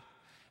misty-eyed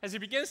as he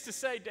begins to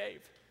say,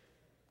 Dave,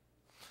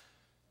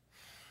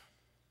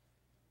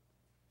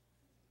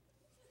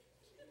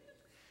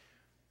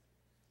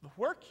 the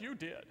work you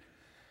did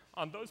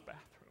on those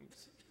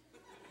bathrooms,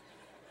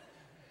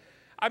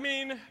 I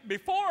mean,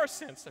 before or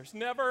since, there's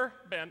never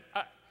been,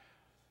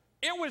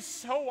 it was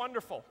so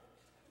wonderful.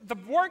 The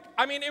work,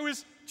 I mean, it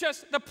was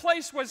just, the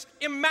place was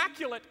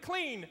immaculate,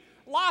 clean,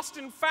 lost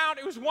and found.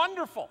 It was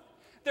wonderful.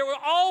 There were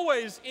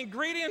always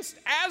ingredients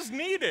as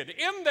needed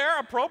in their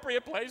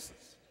appropriate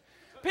places.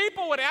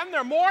 People would end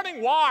their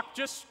morning walk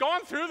just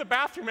going through the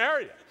bathroom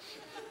area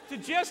to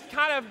just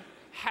kind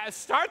of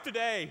start the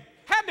day.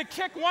 Had to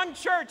kick one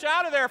church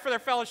out of there for their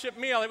fellowship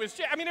meal. It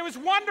was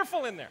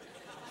wonderful in there.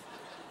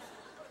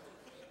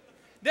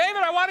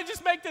 David, I want to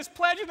just make this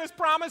pledge and this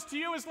promise to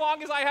you as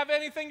long as I have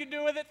anything to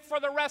do with it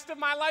for the rest of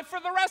my life, for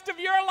the rest of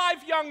your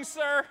life, young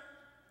sir.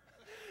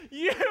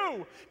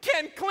 You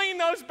can clean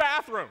those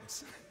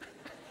bathrooms.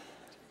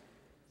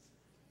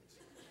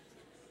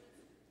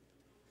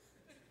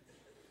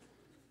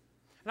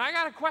 And I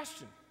got a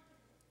question.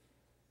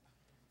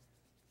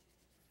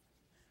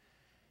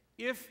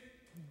 If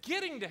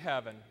getting to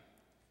heaven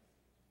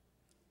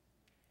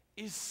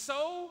is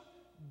so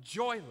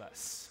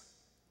joyless,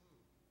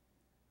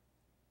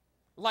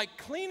 like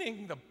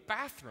cleaning the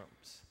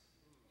bathrooms,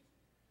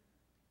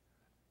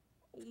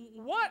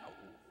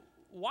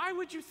 why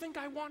would you think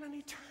I want an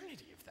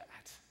eternity of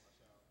that?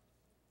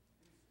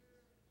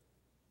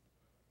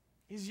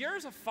 Is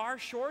yours a far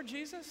shore,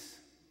 Jesus?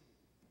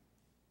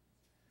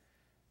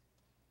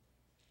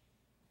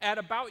 At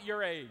about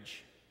your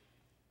age,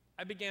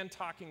 I began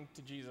talking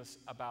to Jesus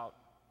about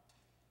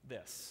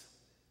this.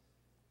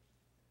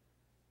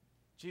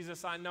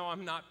 Jesus, I know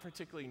I'm not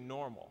particularly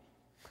normal.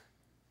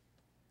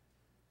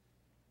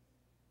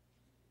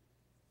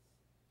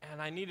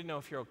 And I need to know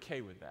if you're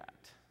okay with that.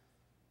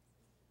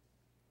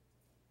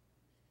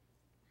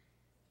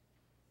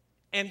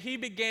 And he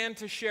began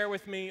to share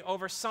with me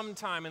over some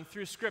time and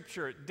through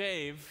Scripture,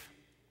 Dave,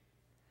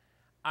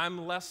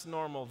 I'm less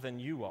normal than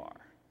you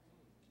are.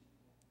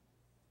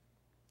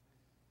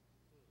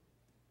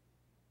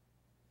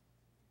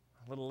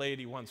 A little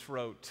lady once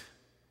wrote,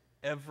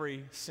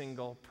 every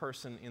single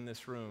person in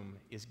this room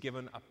is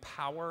given a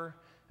power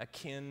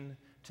akin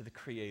to the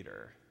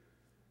Creator.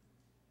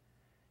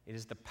 It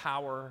is the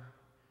power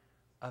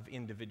of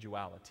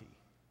individuality,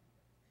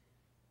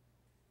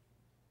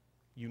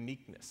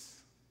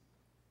 uniqueness.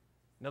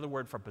 Another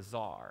word for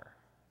bizarre,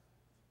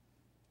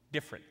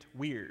 different,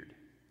 weird,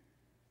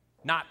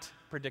 not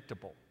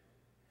predictable.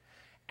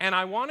 And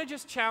I want to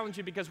just challenge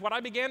you because what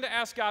I began to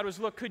ask God was,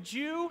 look, could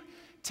you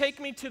take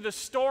me to the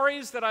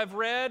stories that I've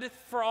read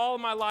for all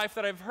of my life,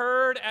 that I've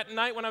heard at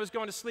night when I was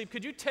going to sleep?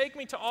 Could you take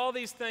me to all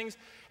these things,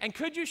 and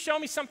could you show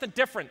me something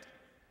different?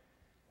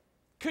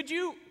 Could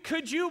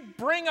you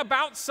bring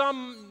about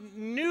some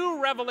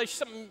new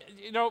revelation?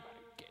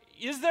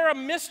 Is there a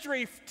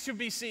mystery to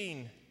be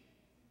seen?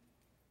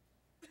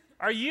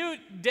 Are you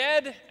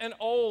dead and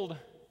old?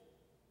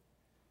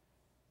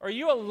 Are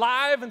you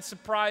alive and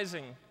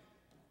surprising?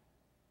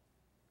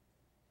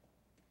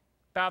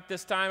 About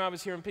this time, I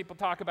was hearing people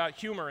talk about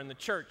humor in the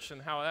church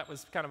and how that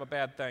was kind of a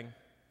bad thing.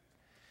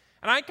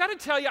 And I got to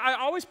tell you, I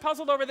always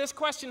puzzled over this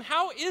question.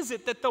 How is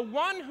it that the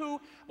one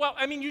who,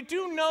 you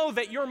do know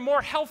that you're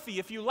more healthy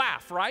if you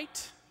laugh,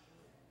 right?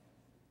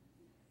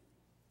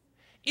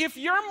 If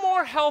you're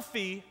more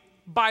healthy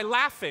by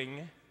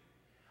laughing,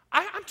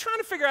 I'm trying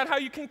to figure out how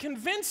you can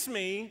convince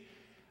me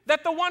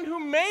that the one who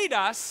made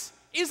us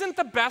isn't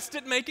the best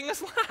at making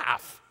us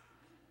laugh.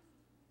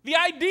 The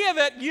idea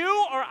that you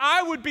or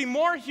I would be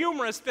more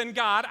humorous than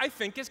God, I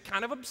think, is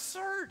kind of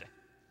absurd.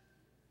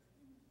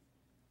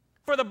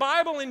 For the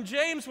Bible in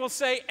James will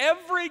say,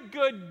 every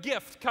good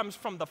gift comes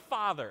from the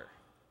Father.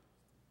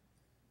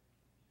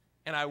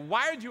 And I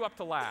wired you up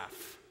to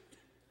laugh.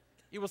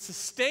 It will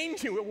sustain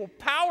you. It will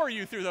power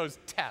you through those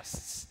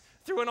tests,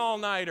 through an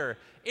all-nighter.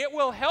 It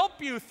will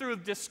help you through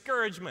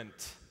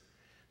discouragement,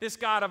 this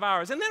God of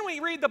ours. And then we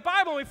read the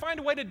Bible and we find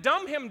a way to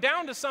dumb him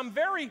down to some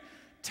very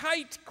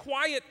tight,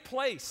 quiet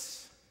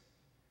place.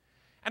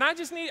 And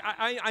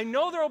I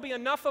know there will be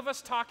enough of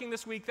us talking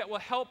this week that will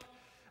help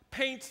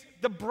paint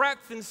the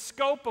breadth and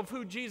scope of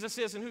who Jesus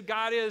is and who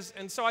God is.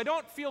 And so I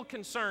don't feel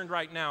concerned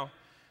right now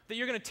that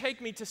you're going to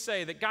take me to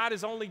say that God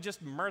is only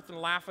just mirth and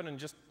laughing and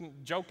just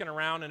joking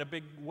around in a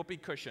big whoopee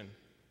cushion.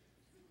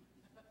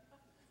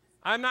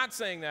 I'm not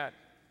saying that.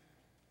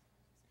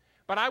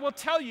 But I will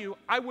tell you,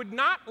 I would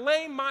not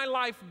lay my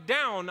life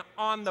down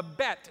on the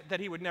bet that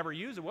he would never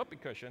use a whoopee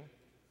cushion.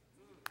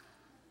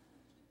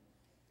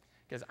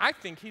 Because I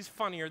think he's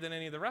funnier than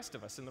any of the rest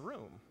of us in the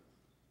room.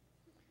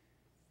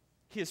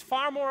 He is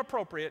far more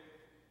appropriate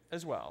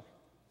as well.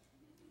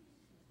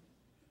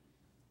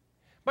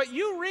 But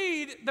you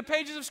read the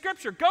pages of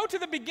Scripture. Go to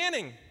the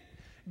beginning.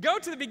 Go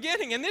to the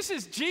beginning, and this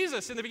is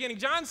Jesus in the beginning.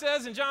 John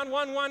says in John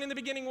 1:1, in the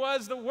beginning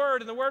was the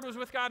Word, and the Word was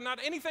with God. Not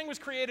anything was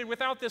created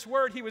without this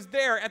Word. He was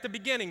there at the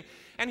beginning,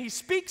 and he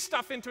speaks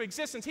stuff into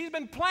existence. He's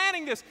been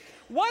planning this.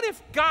 What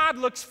if God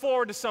looks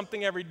forward to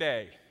something every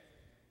day?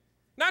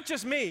 Not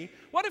just me.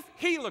 What if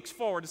he looks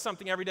forward to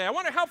something every day? I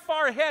wonder how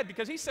far ahead,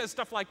 because he says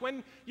stuff like,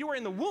 when you were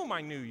in the womb, I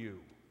knew you.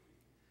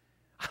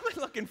 I've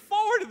been looking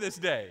forward to this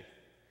day.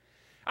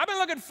 I've been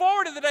looking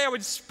forward to the day I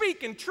would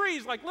speak in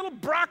trees like little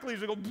broccolis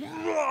that go,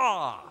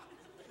 blah.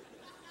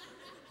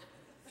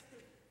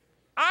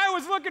 I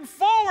was looking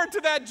forward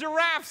to that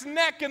giraffe's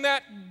neck and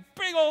that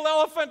big old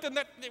elephant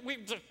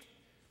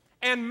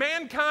and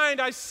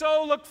mankind, I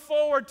so look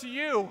forward to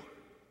you.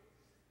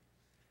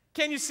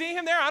 Can you see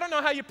him there? I don't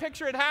know how you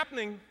picture it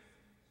happening.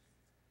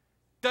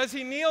 Does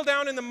he kneel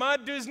down in the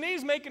mud? Do his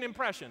knees make an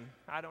impression?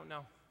 I don't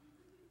know.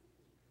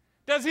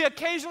 Does he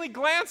occasionally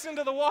glance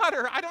into the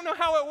water? I don't know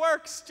how it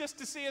works, just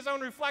to see his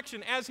own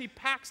reflection as he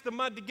packs the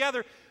mud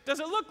together. Does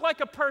it look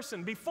like a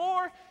person?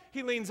 Before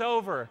he leans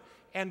over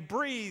and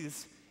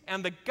breathes,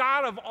 and the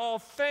God of all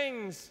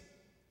things,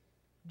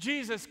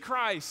 Jesus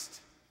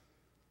Christ,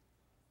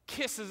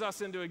 kisses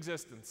us into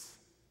existence.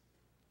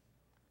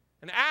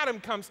 And Adam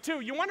comes too.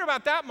 You wonder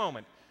about that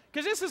moment,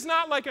 because this is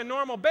not like a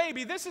normal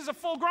baby. This is a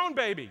full-grown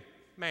baby,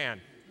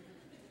 man.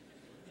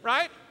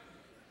 Right?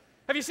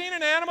 Have you seen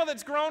an animal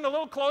that's grown a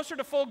little closer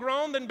to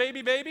full-grown than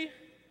baby?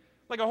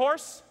 Like a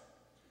horse?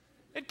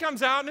 It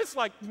comes out and it's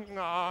like,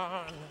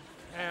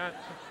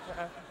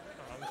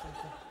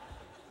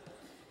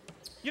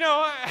 you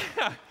know,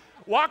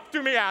 walk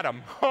to me,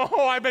 Adam.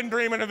 Oh, I've been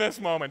dreaming of this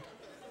moment.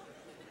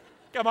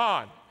 Come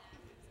on.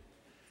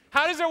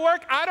 How does it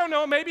work? I don't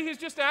know. Maybe he's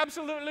just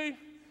absolutely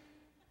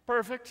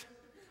perfect.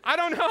 I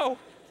don't know.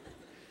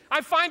 I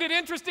find it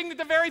interesting that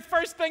the very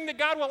first thing that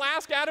God will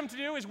ask Adam to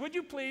do is, would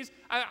you please,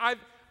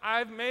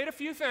 I've made a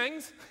few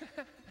things.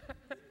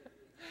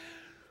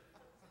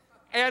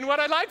 And what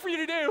I'd like for you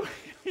to do,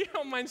 you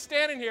don't mind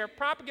standing here,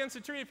 prop against a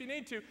tree if you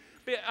need to,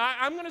 but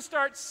I'm going to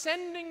start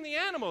sending the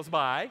animals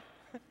by,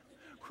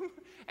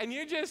 and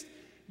you just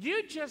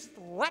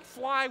let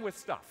fly with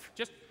stuff.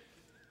 Just,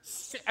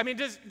 I mean,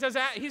 does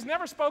that, he's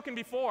never spoken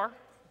before.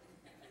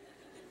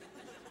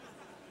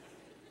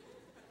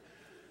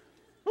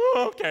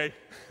 Okay.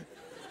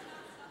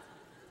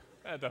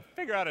 I had to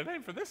figure out a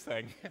name for this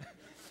thing.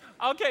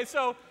 Okay,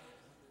 so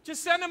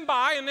just send them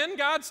by, and then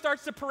God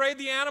starts to parade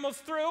the animals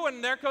through,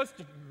 and there goes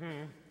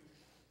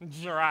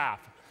giraffe.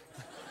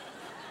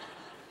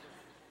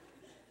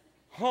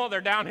 Oh, they're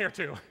down here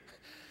too.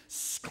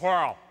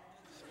 Squirrel.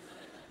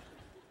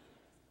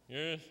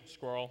 Yeah,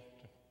 squirrel.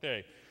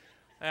 Okay.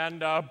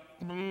 And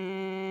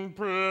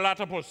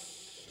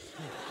platypus.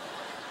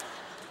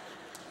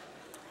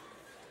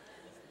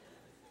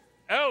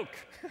 Elk.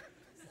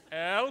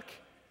 Elk.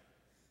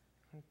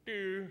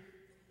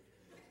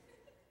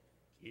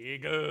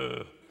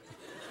 Eagle.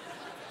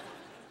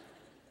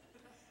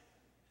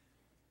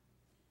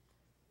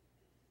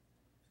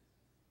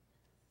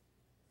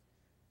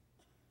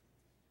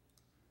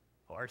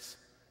 Horse.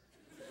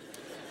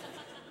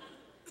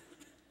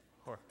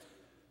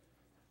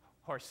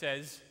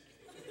 Horses.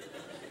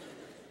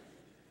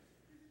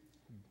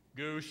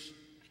 Goose.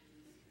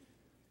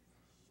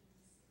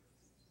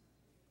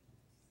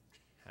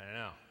 I don't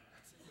know.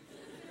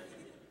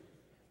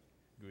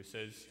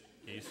 Gooses,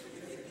 geese.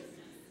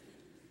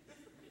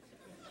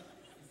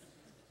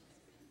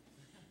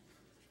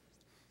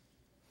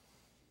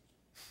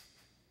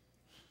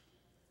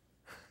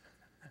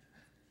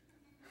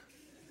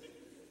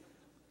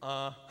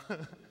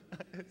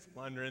 It's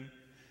wondering,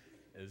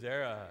 is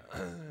there a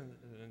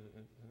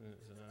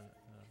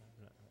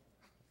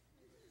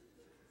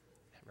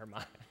never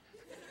mind.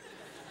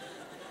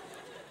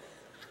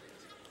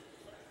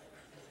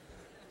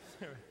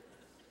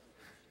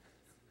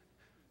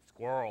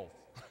 Squirrel.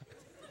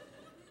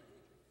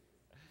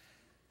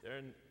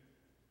 Is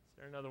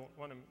there another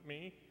one of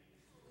me?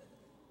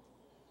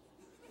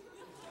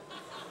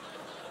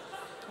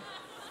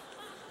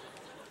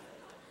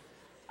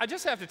 I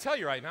just have to tell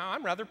you right now,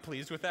 I'm rather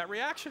pleased with that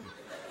reaction.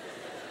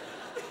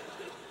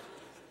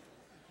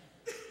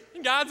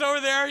 God's over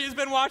there, he's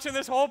been watching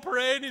this whole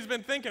parade, and he's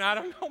been thinking, I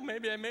don't know,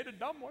 maybe I made a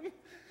dumb one.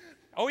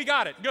 Oh, he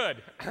got it,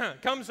 good.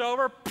 Comes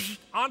over,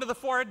 onto the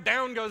forehead,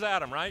 down goes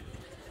Adam, right?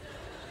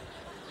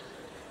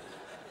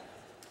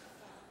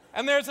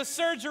 And there's a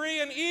surgery,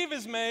 and Eve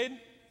is made.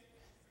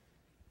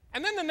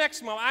 And then the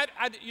next moment,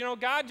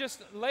 God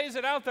just lays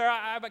it out there.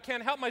 I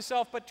can't help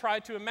myself but try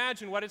to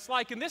imagine what it's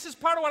like. And this is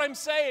part of what I'm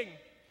saying.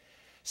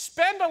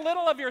 Spend a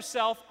little of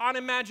yourself on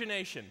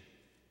imagination.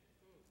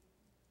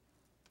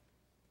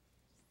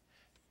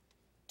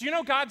 Do you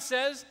know God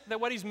says that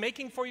what he's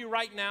making for you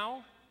right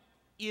now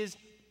is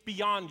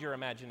beyond your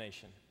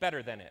imagination,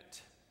 better than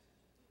it?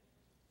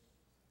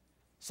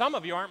 Some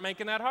of you aren't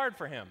making that hard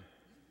for him.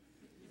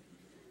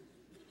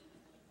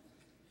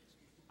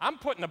 I'm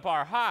putting the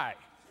bar high.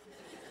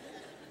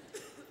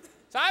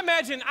 So I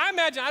imagine,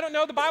 I don't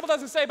know, the Bible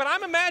doesn't say, but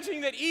I'm imagining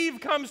that Eve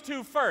comes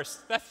to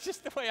first. That's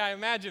just the way I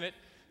imagine it.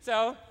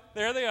 So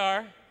there they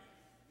are,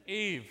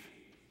 Eve.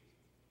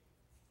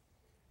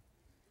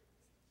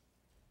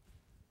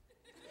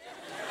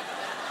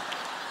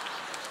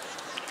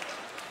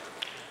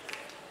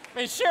 I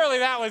mean, surely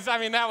that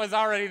was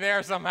already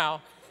there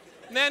somehow.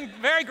 And then,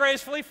 very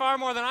gracefully, far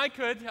more than I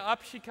could,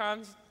 up she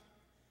comes,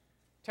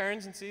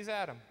 turns and sees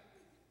Adam.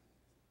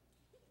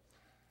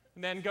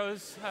 And then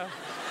goes...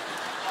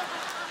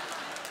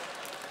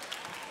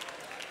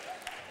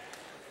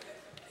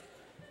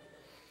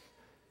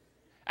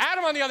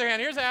 Adam, on the other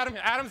hand, here's Adam.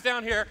 Adam's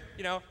down here.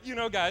 You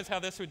know, guys, how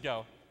this would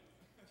go.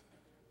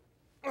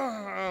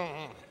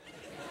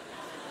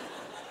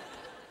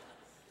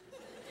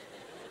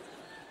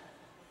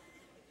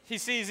 He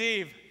sees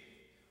Eve.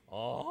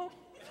 Oh.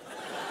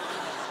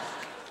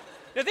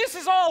 Now, this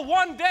is all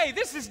one day.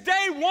 This is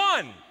day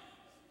one.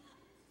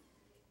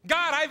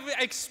 God, I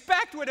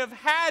expect, would have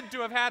had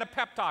to have had a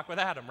pep talk with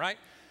Adam, right?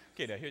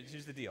 Okay, now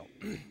here's the deal.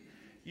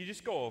 You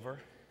just go over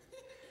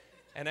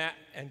and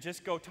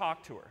just go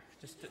talk to her.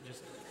 Just.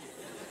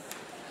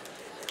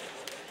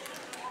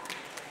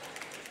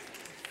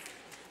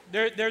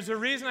 There's a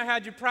reason I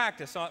had you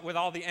practice with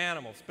all the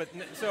animals, but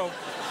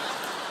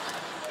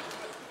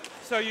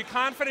so your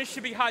confidence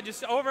should be high.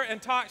 Just over and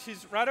talk.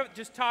 She's right up.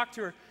 Just talk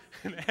to her.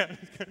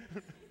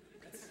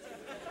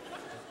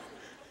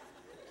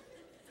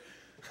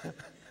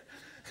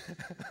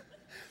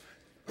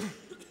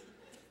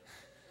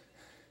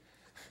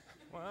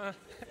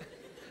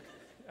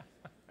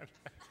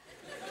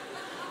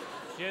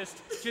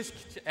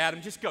 Just,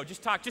 Adam, just go.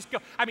 Just talk. Just go.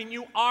 I mean,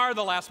 you are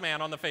the last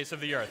man on the face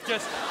of the earth.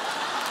 Just.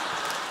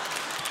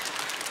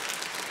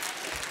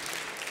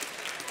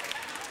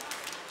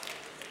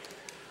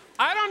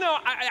 I don't know.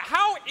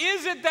 How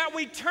is it that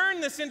we turn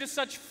this into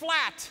such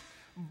flat,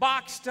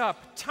 boxed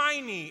up,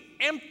 tiny,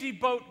 empty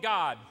boat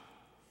God?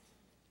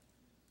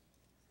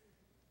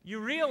 You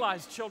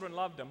realize children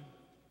loved him.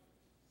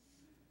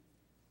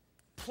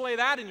 Play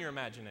that in your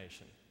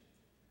imagination.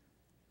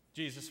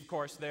 Jesus, of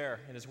course,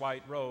 there in his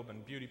white robe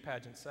and beauty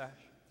pageant sash.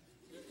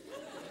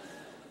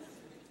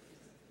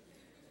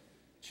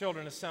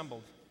 Children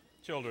assembled.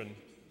 Children,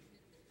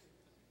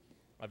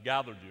 I've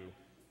gathered you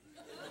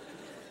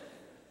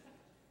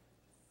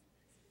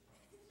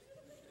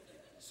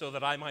so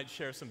that I might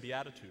share some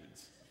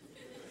beatitudes.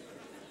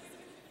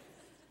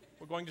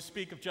 We're going to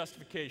speak of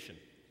justification,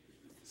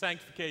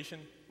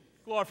 sanctification,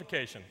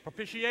 glorification,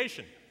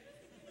 propitiation.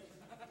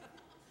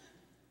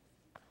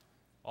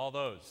 All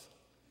those.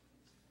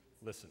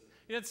 Listen.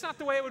 It's not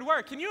the way it would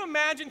work. Can you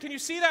imagine, can you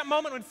see that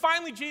moment when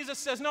finally Jesus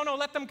says, no,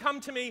 let them come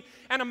to me,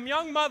 and a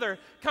young mother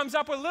comes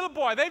up with a little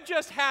boy. They've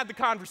just had the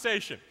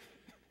conversation.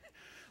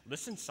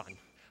 Listen,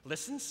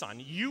 son,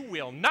 you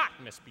will not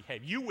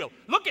misbehave. You will.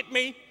 Look at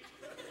me.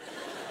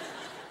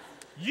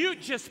 You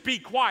just be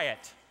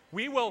quiet.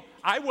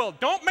 I will.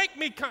 Don't make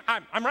me come.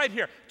 I'm right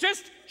here.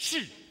 Just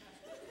shh.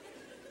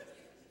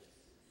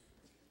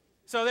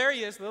 So there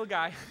he is, little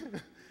guy.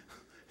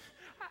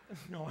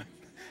 No.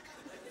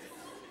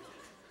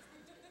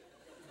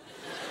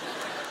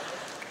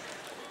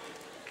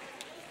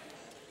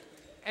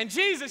 And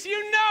Jesus,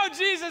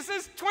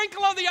 this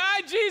twinkle of the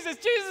eye, Jesus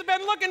has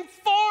been looking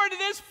forward to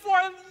this for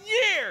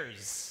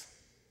years.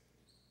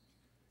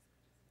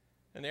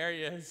 And there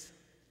he is,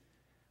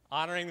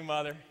 honoring the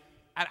mother.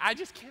 And I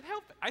just can't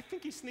help it. I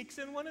think he sneaks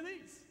in one of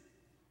these.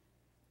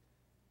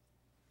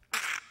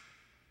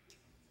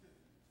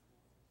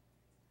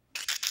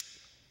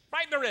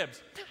 Right in the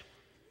ribs.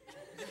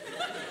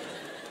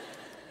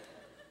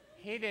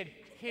 He did.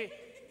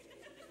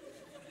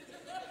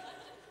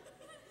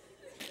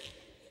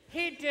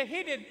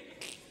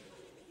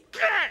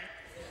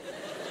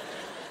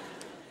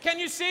 Can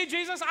you see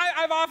Jesus?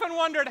 I've often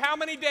wondered how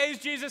many days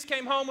Jesus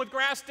came home with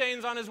grass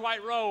stains on his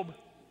white robe.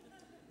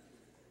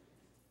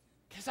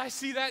 Because I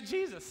see that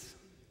Jesus.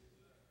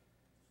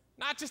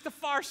 Not just the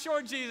far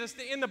shore Jesus,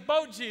 the in the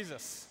boat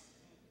Jesus.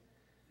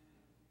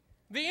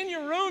 The in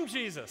your room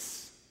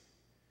Jesus.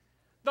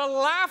 The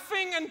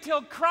laughing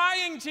until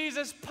crying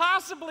Jesus,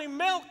 possibly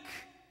milk.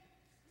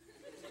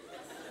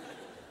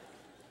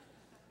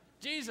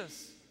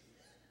 Jesus.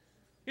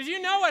 Because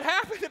you know what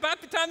happened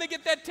about the time they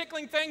get that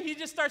tickling thing, he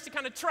just starts to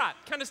kind of trot,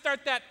 kind of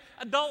start that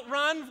adult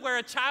run where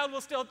a child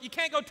will still, you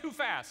can't go too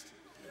fast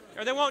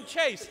or they won't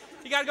chase.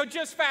 You got to go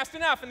just fast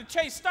enough and the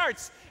chase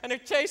starts and they're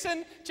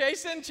chasing.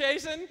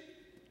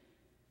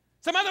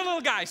 Some other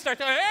little guys start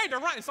to, hey, they're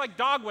running. It's like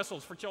dog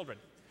whistles for children.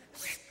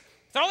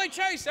 So they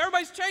chase.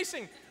 Everybody's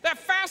chasing. That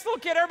fast little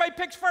kid, everybody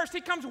picks first.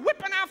 He comes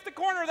whipping off the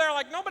corner there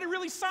like nobody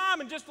really saw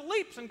him and just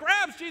leaps and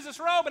grabs Jesus'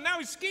 robe, and now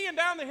he's skiing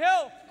down the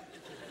hill.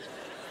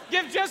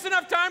 Gives just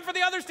enough time for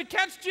the others to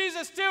catch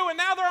Jesus too, and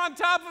now they're on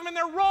top of him and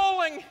they're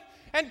rolling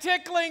and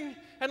tickling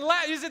and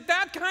Is it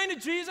that kind of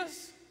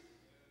Jesus?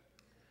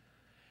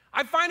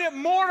 I find it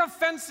more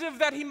offensive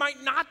that he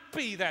might not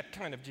be that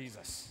kind of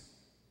Jesus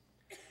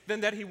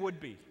than that he would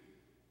be.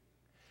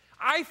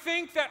 I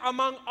think that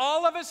among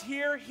all of us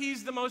here,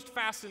 he's the most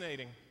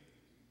fascinating.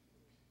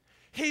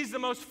 He's the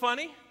most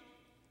funny.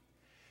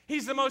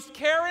 He's the most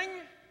caring.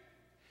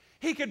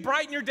 He could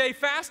brighten your day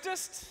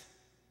fastest.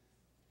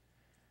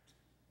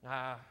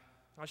 I'll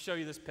show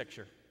you this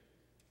picture.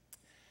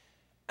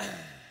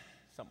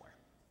 Somewhere.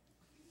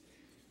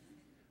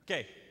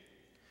 Okay.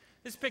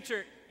 This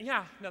picture,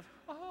 yeah. No,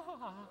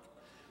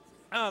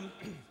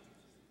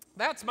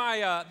 that's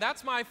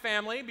my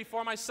family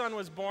before my son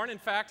was born. In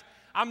fact,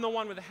 I'm the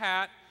one with the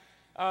hat.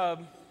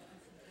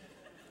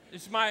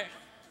 There's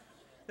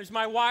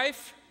my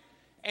wife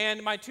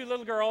and my two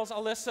little girls.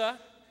 Alyssa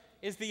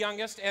is the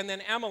youngest, and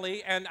then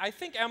Emily. And I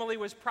think Emily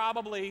was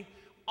probably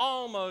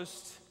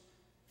almost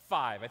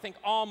 5. I think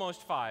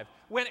almost 5.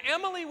 When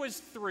Emily was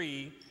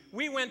 3,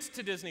 we went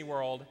to Disney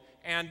World.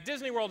 And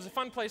Disney World is a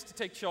fun place to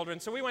take children,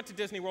 so we went to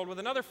Disney World with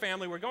another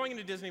family. We're going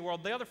into Disney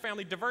World. The other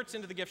family diverts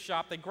into the gift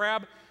shop. They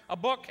grab a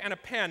book and a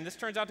pen. This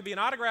turns out to be an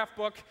autograph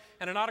book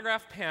and an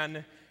autograph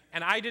pen,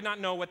 and I did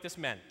not know what this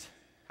meant.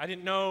 I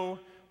didn't know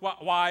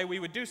why we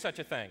would do such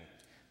a thing.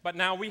 But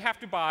now we have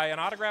to buy an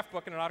autograph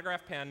book and an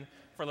autograph pen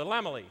for little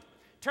Emily.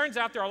 Turns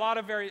out there are a lot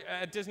of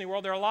at Disney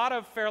World, there are a lot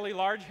of fairly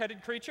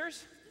large-headed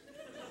creatures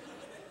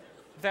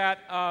that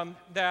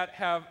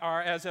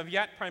are, as of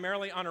yet,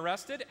 primarily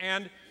unarrested,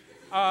 and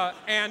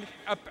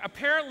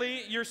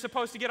apparently, you're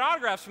supposed to get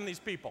autographs from these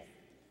people,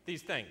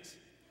 these things.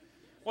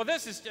 Well,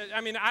 this is,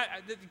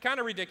 kind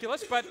of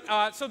ridiculous. But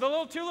so the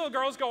two little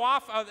girls go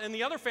off, and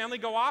the other family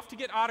go off to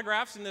get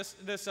autographs in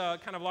this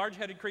kind of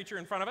large-headed creature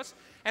in front of us.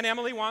 And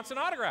Emily wants an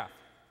autograph,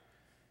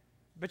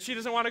 but she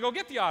doesn't want to go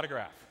get the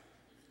autograph.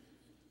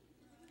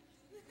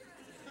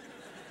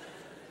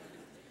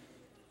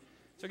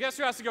 So guess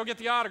who has to go get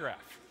the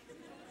autograph?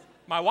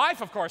 My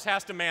wife, of course,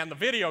 has to man the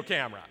video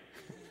camera.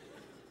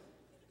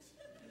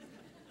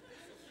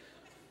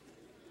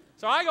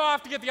 So I go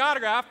off to get the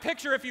autograph.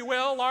 Picture, if you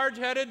will,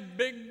 large-headed,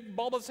 big,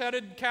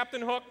 bulbous-headed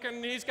Captain Hook,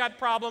 and he's got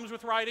problems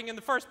with writing in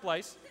the first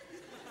place.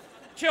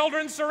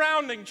 Children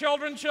surrounding,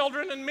 children,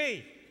 and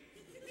me.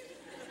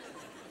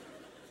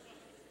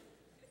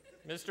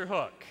 Mr.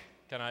 Hook,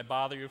 can I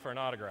bother you for an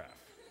autograph?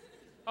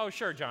 Oh,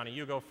 sure, Johnny,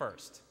 you go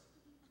first.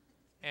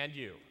 And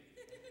you.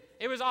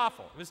 It was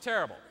awful. It was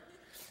terrible.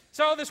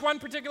 So this one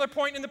particular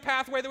point in the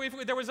pathway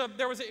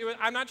that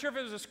I'm not sure if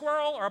it was a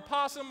squirrel or a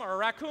possum or a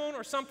raccoon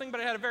or something, but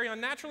it had a very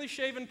unnaturally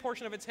shaven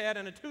portion of its head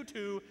and a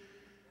tutu.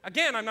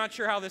 Again, I'm not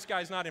sure how this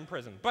guy's not in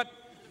prison. But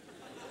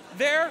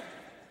there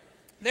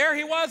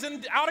he was,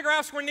 and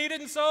autographs were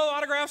needed, and so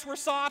autographs were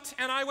sought,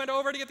 and I went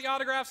over to get the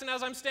autographs, and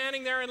as I'm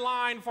standing there in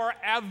line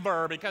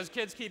forever, because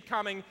kids keep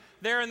coming,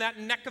 there in that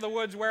neck of the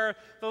woods where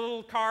the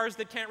little cars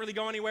that can't really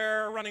go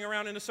anywhere are running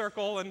around in a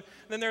circle, and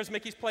then there's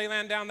Mickey's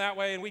Playland down that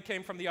way, and we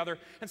came from the other.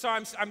 And so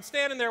I'm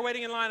standing there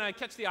waiting in line, and I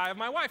catch the eye of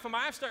my wife, and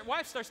my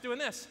wife starts doing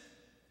this.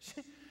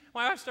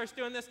 My wife starts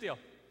doing this deal.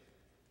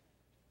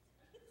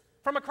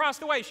 From across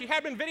the way, she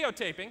had been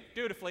videotaping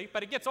dutifully,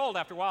 but it gets old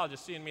after a while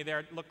just seeing me there.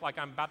 It looked like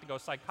I'm about to go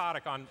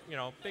psychotic on,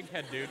 big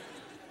head dude.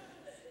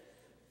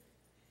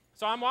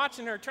 So I'm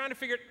watching her, trying to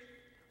figure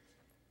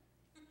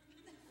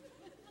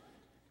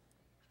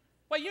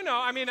well,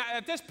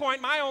 at this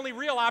point, my only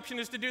real option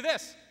is to do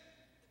this.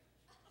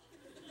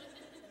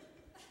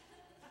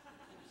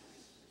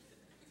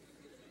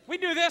 We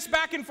do this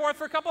back and forth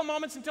for a couple of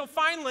moments until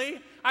finally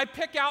I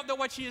pick out that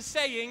what she is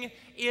saying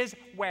is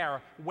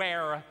where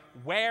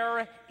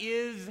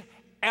is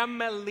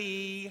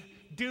Emily?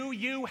 Do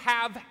you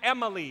have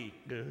Emily?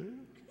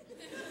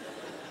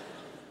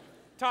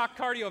 Talk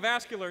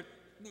cardiovascular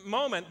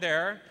moment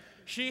there.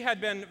 She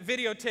had been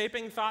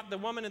videotaping, thought the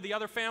woman in the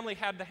other family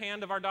had the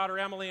hand of our daughter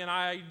Emily, and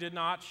I did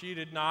not, she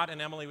did not,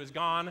 and Emily was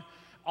gone,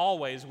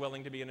 always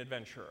willing to be an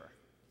adventurer.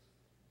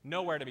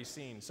 Nowhere to be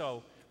seen.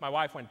 So my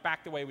wife went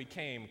back the way we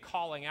came,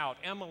 calling out,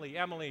 Emily,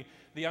 Emily.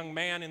 The young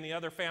man in the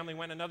other family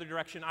went another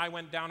direction. I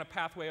went down a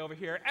pathway over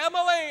here.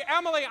 Emily,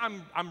 Emily.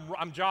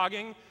 I'm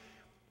jogging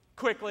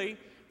quickly.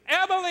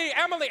 Emily,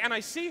 Emily. And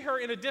I see her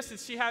in a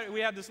distance. We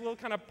had this little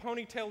kind of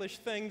ponytailish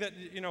thing that,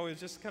 was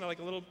just kind of like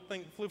a little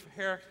thing, floof of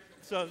hair.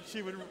 So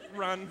she would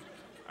run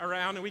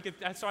around,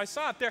 and so I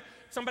saw it there.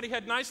 Somebody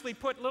had nicely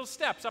put little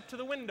steps up to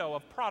the window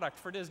of product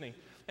for Disney.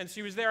 And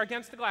she was there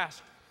against the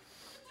glass.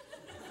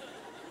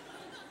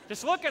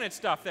 Just looking at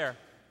stuff there.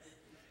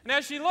 And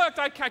as she looked,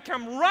 I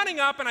come running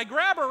up and I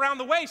grab her around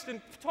the waist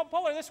and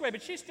pull her this way,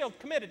 but she's still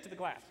committed to the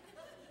glass.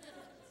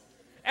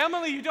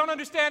 Emily, you don't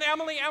understand.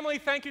 Emily,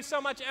 thank you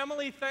so much.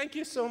 Emily, thank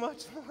you so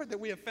much, Lord, that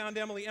we have found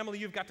Emily. Emily,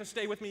 you've got to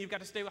stay with me. You've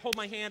got to stay. Hold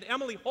my hand.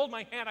 Emily, hold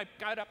my hand. I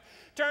got up,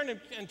 turned,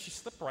 and she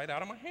slipped right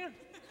out of my hand.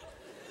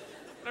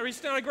 I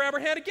reached down and grabbed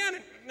her hand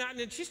again,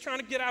 and she's trying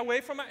to get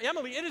away from me.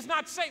 Emily, it is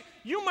not safe.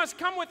 You must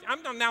come with.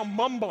 I'm now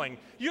mumbling.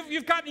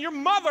 You've got your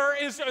mother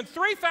is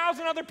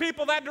 3,000 other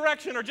people that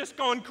direction are just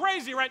going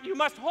crazy, right? You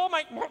must hold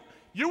my.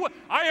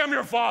 I am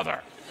your father.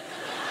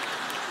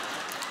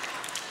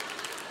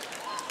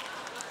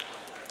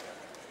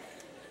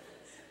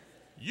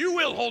 You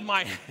will hold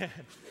my hand.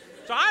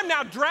 So I'm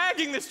now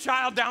dragging this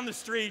child down the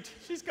street.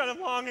 She's kind of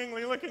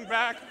longingly looking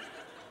back.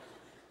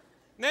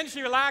 And then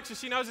she relaxes.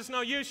 She knows it's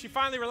no use. She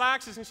finally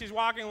relaxes, and she's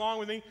walking along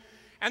with me.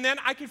 And then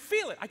I could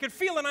feel it. I could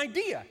feel an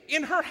idea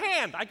in her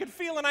hand. I could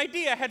feel an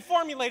idea had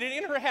formulated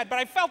in her head, but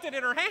I felt it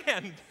in her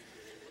hand.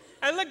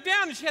 I looked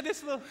down, and she had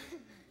this little...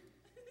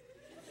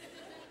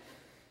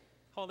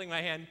 holding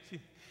my hand.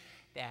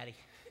 Daddy,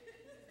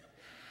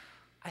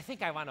 I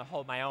think I want to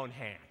hold my own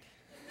hand.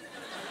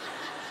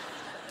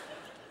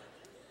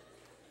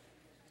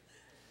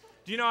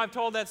 Do you know, I've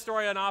told that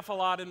story an awful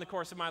lot in the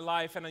course of my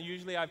life, and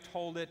usually I've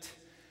told it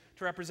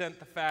to represent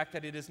the fact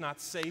that it is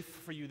not safe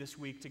for you this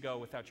week to go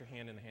without your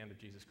hand in the hand of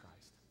Jesus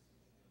Christ.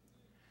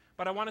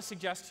 But I want to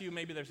suggest to you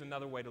maybe there's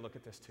another way to look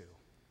at this too.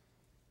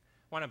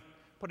 I want to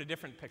put a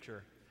different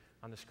picture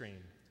on the screen.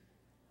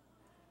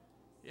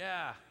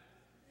 Yeah.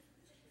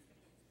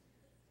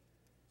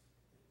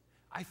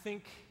 I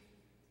think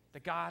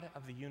the God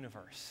of the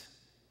universe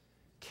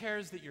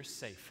cares that you're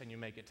safe and you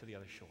make it to the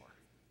other shore.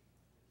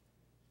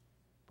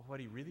 But what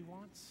he really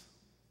wants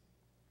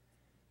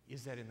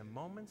is that in the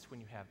moments when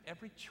you have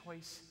every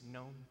choice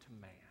known to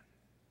man,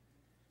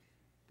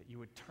 that you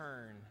would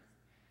turn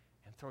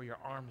and throw your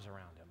arms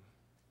around him.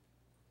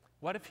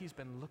 What if he's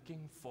been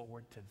looking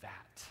forward to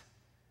that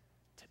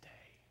today?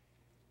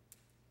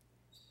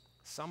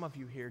 Some of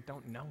you here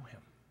don't know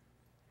him.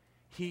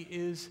 He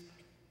is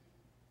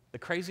the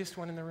craziest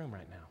one in the room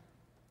right now.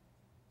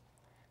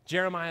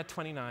 Jeremiah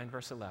 29,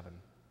 verse 11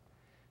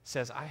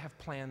 says, I have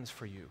plans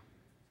for you.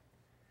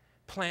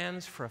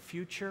 Plans for a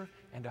future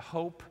and a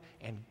hope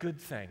and good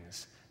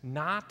things,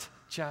 not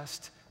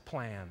just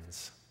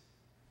plans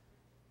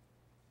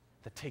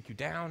that take you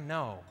down,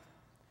 no,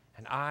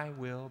 and I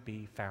will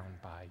be found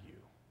by you,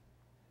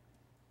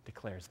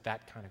 declares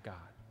that kind of God.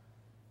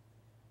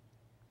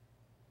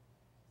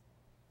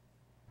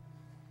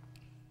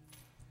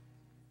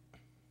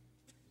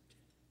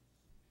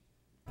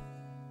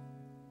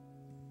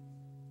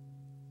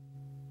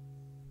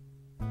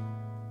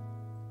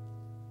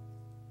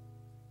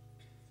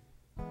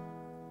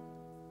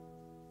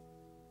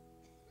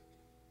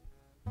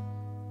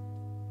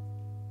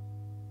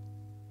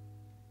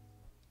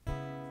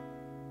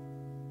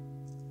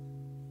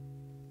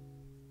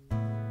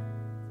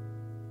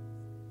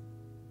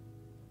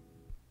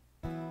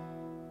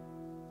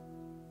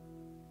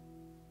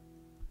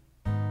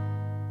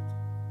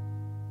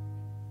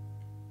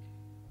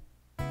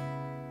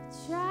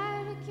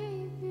 Try to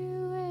keep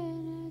you in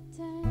a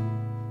tent.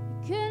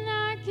 You could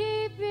not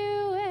keep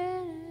you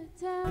in a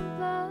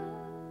temple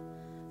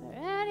or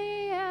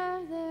any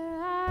of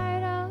their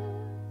idols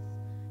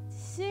to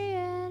see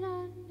and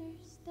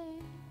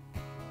understand.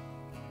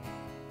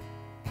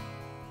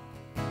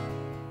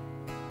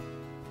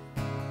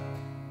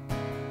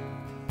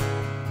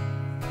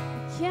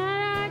 You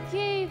cannot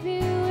keep you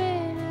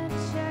in a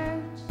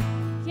church.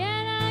 You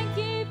cannot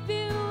keep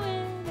you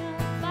in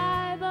a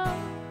Bible.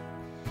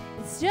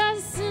 It's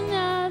just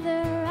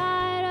another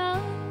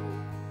idol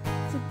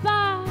to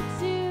box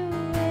you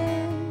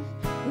in.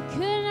 We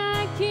could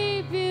not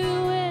keep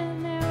you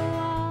in their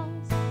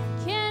walls.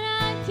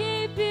 Cannot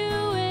keep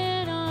you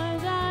in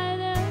ours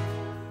either.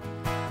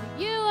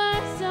 You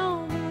are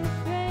so much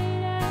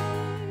greater.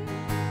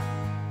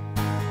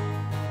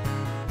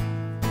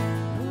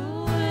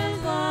 Who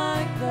is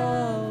like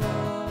the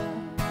Lord,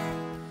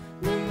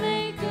 the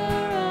maker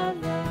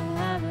of the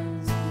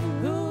heavens,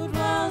 who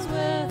dwells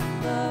with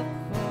the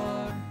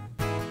poor?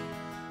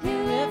 He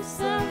lifts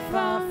them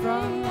far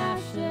from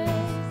ashes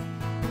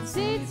and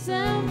seats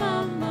them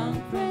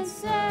among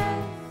princes.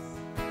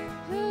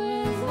 Who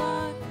is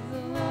like the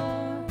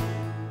Lord?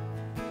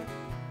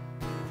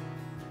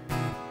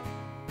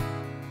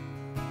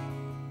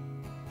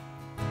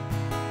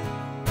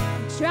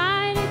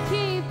 Trying to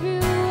keep you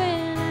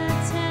in a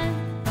tent,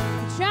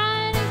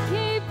 trying to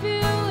keep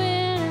you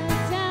in a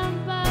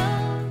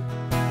temple.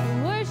 They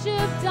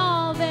worshipped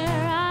all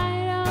their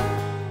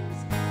idols.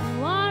 They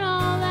want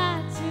all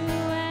that to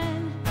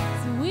end.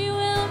 So we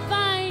will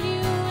find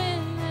you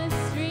in the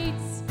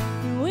streets,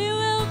 and we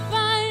will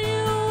find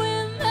you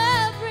in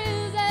the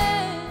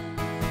prison,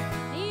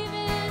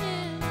 even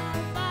in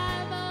our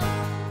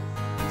Bibles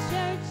and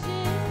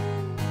churches.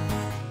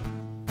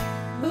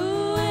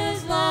 Who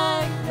is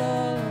like the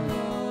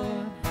Lord?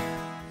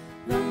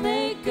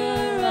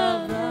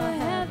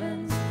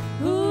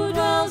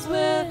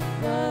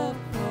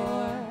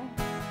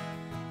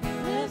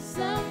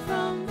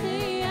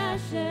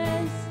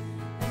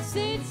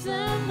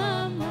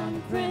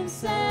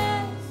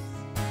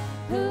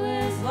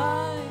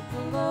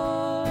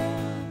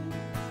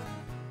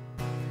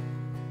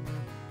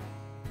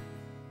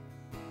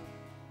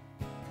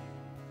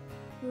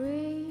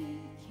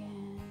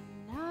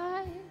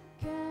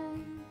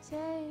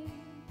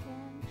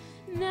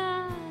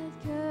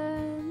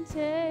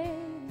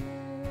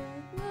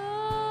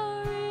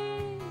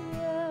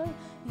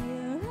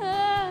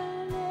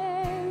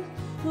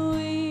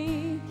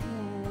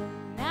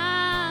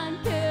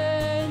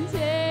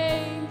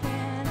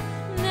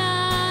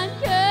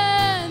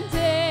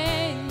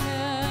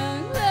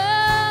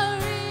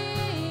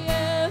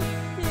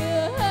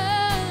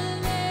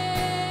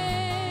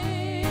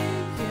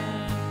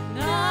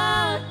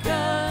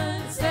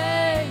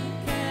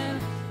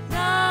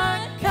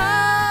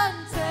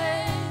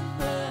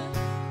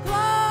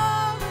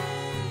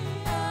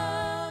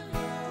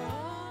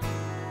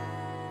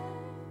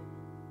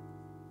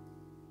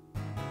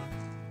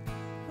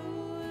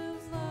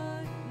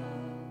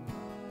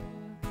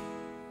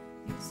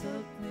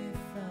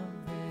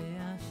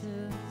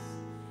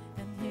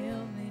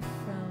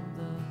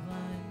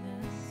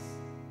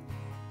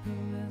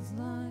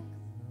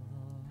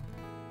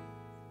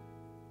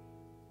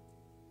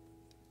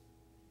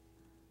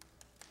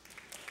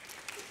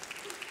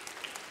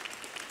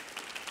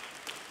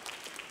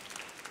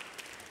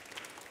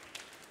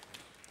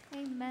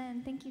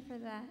 Amen. Thank you for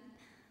that.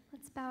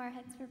 Let's bow our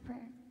heads for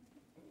prayer.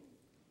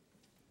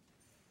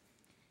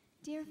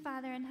 Dear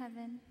Father in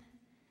heaven,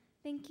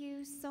 thank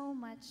you so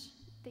much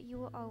that you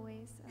will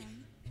always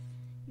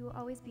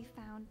be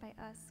found by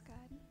us,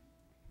 God.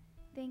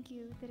 Thank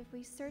you that if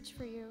we search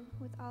for you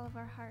with all of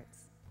our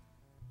hearts,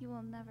 you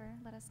will never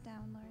let us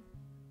down, Lord.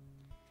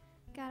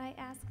 God, I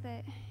ask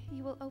that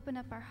you will open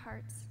up our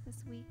hearts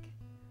this week.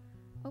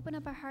 Open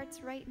up our hearts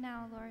right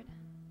now, Lord.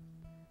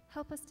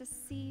 Help us to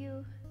see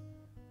you.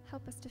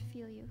 Help us to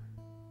feel you.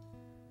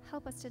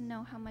 Help us to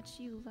know how much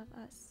you love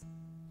us.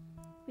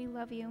 We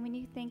love you, and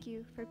we thank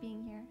you for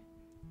being here.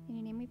 In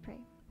your name we pray.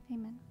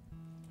 Amen.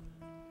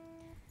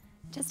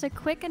 Just a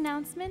quick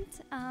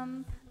announcement.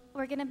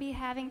 We're going to be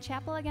having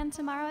chapel again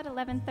tomorrow at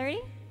 11:30,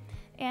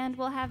 and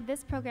we'll have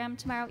this program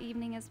tomorrow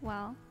evening as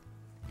well.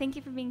 Thank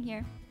you for being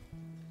here.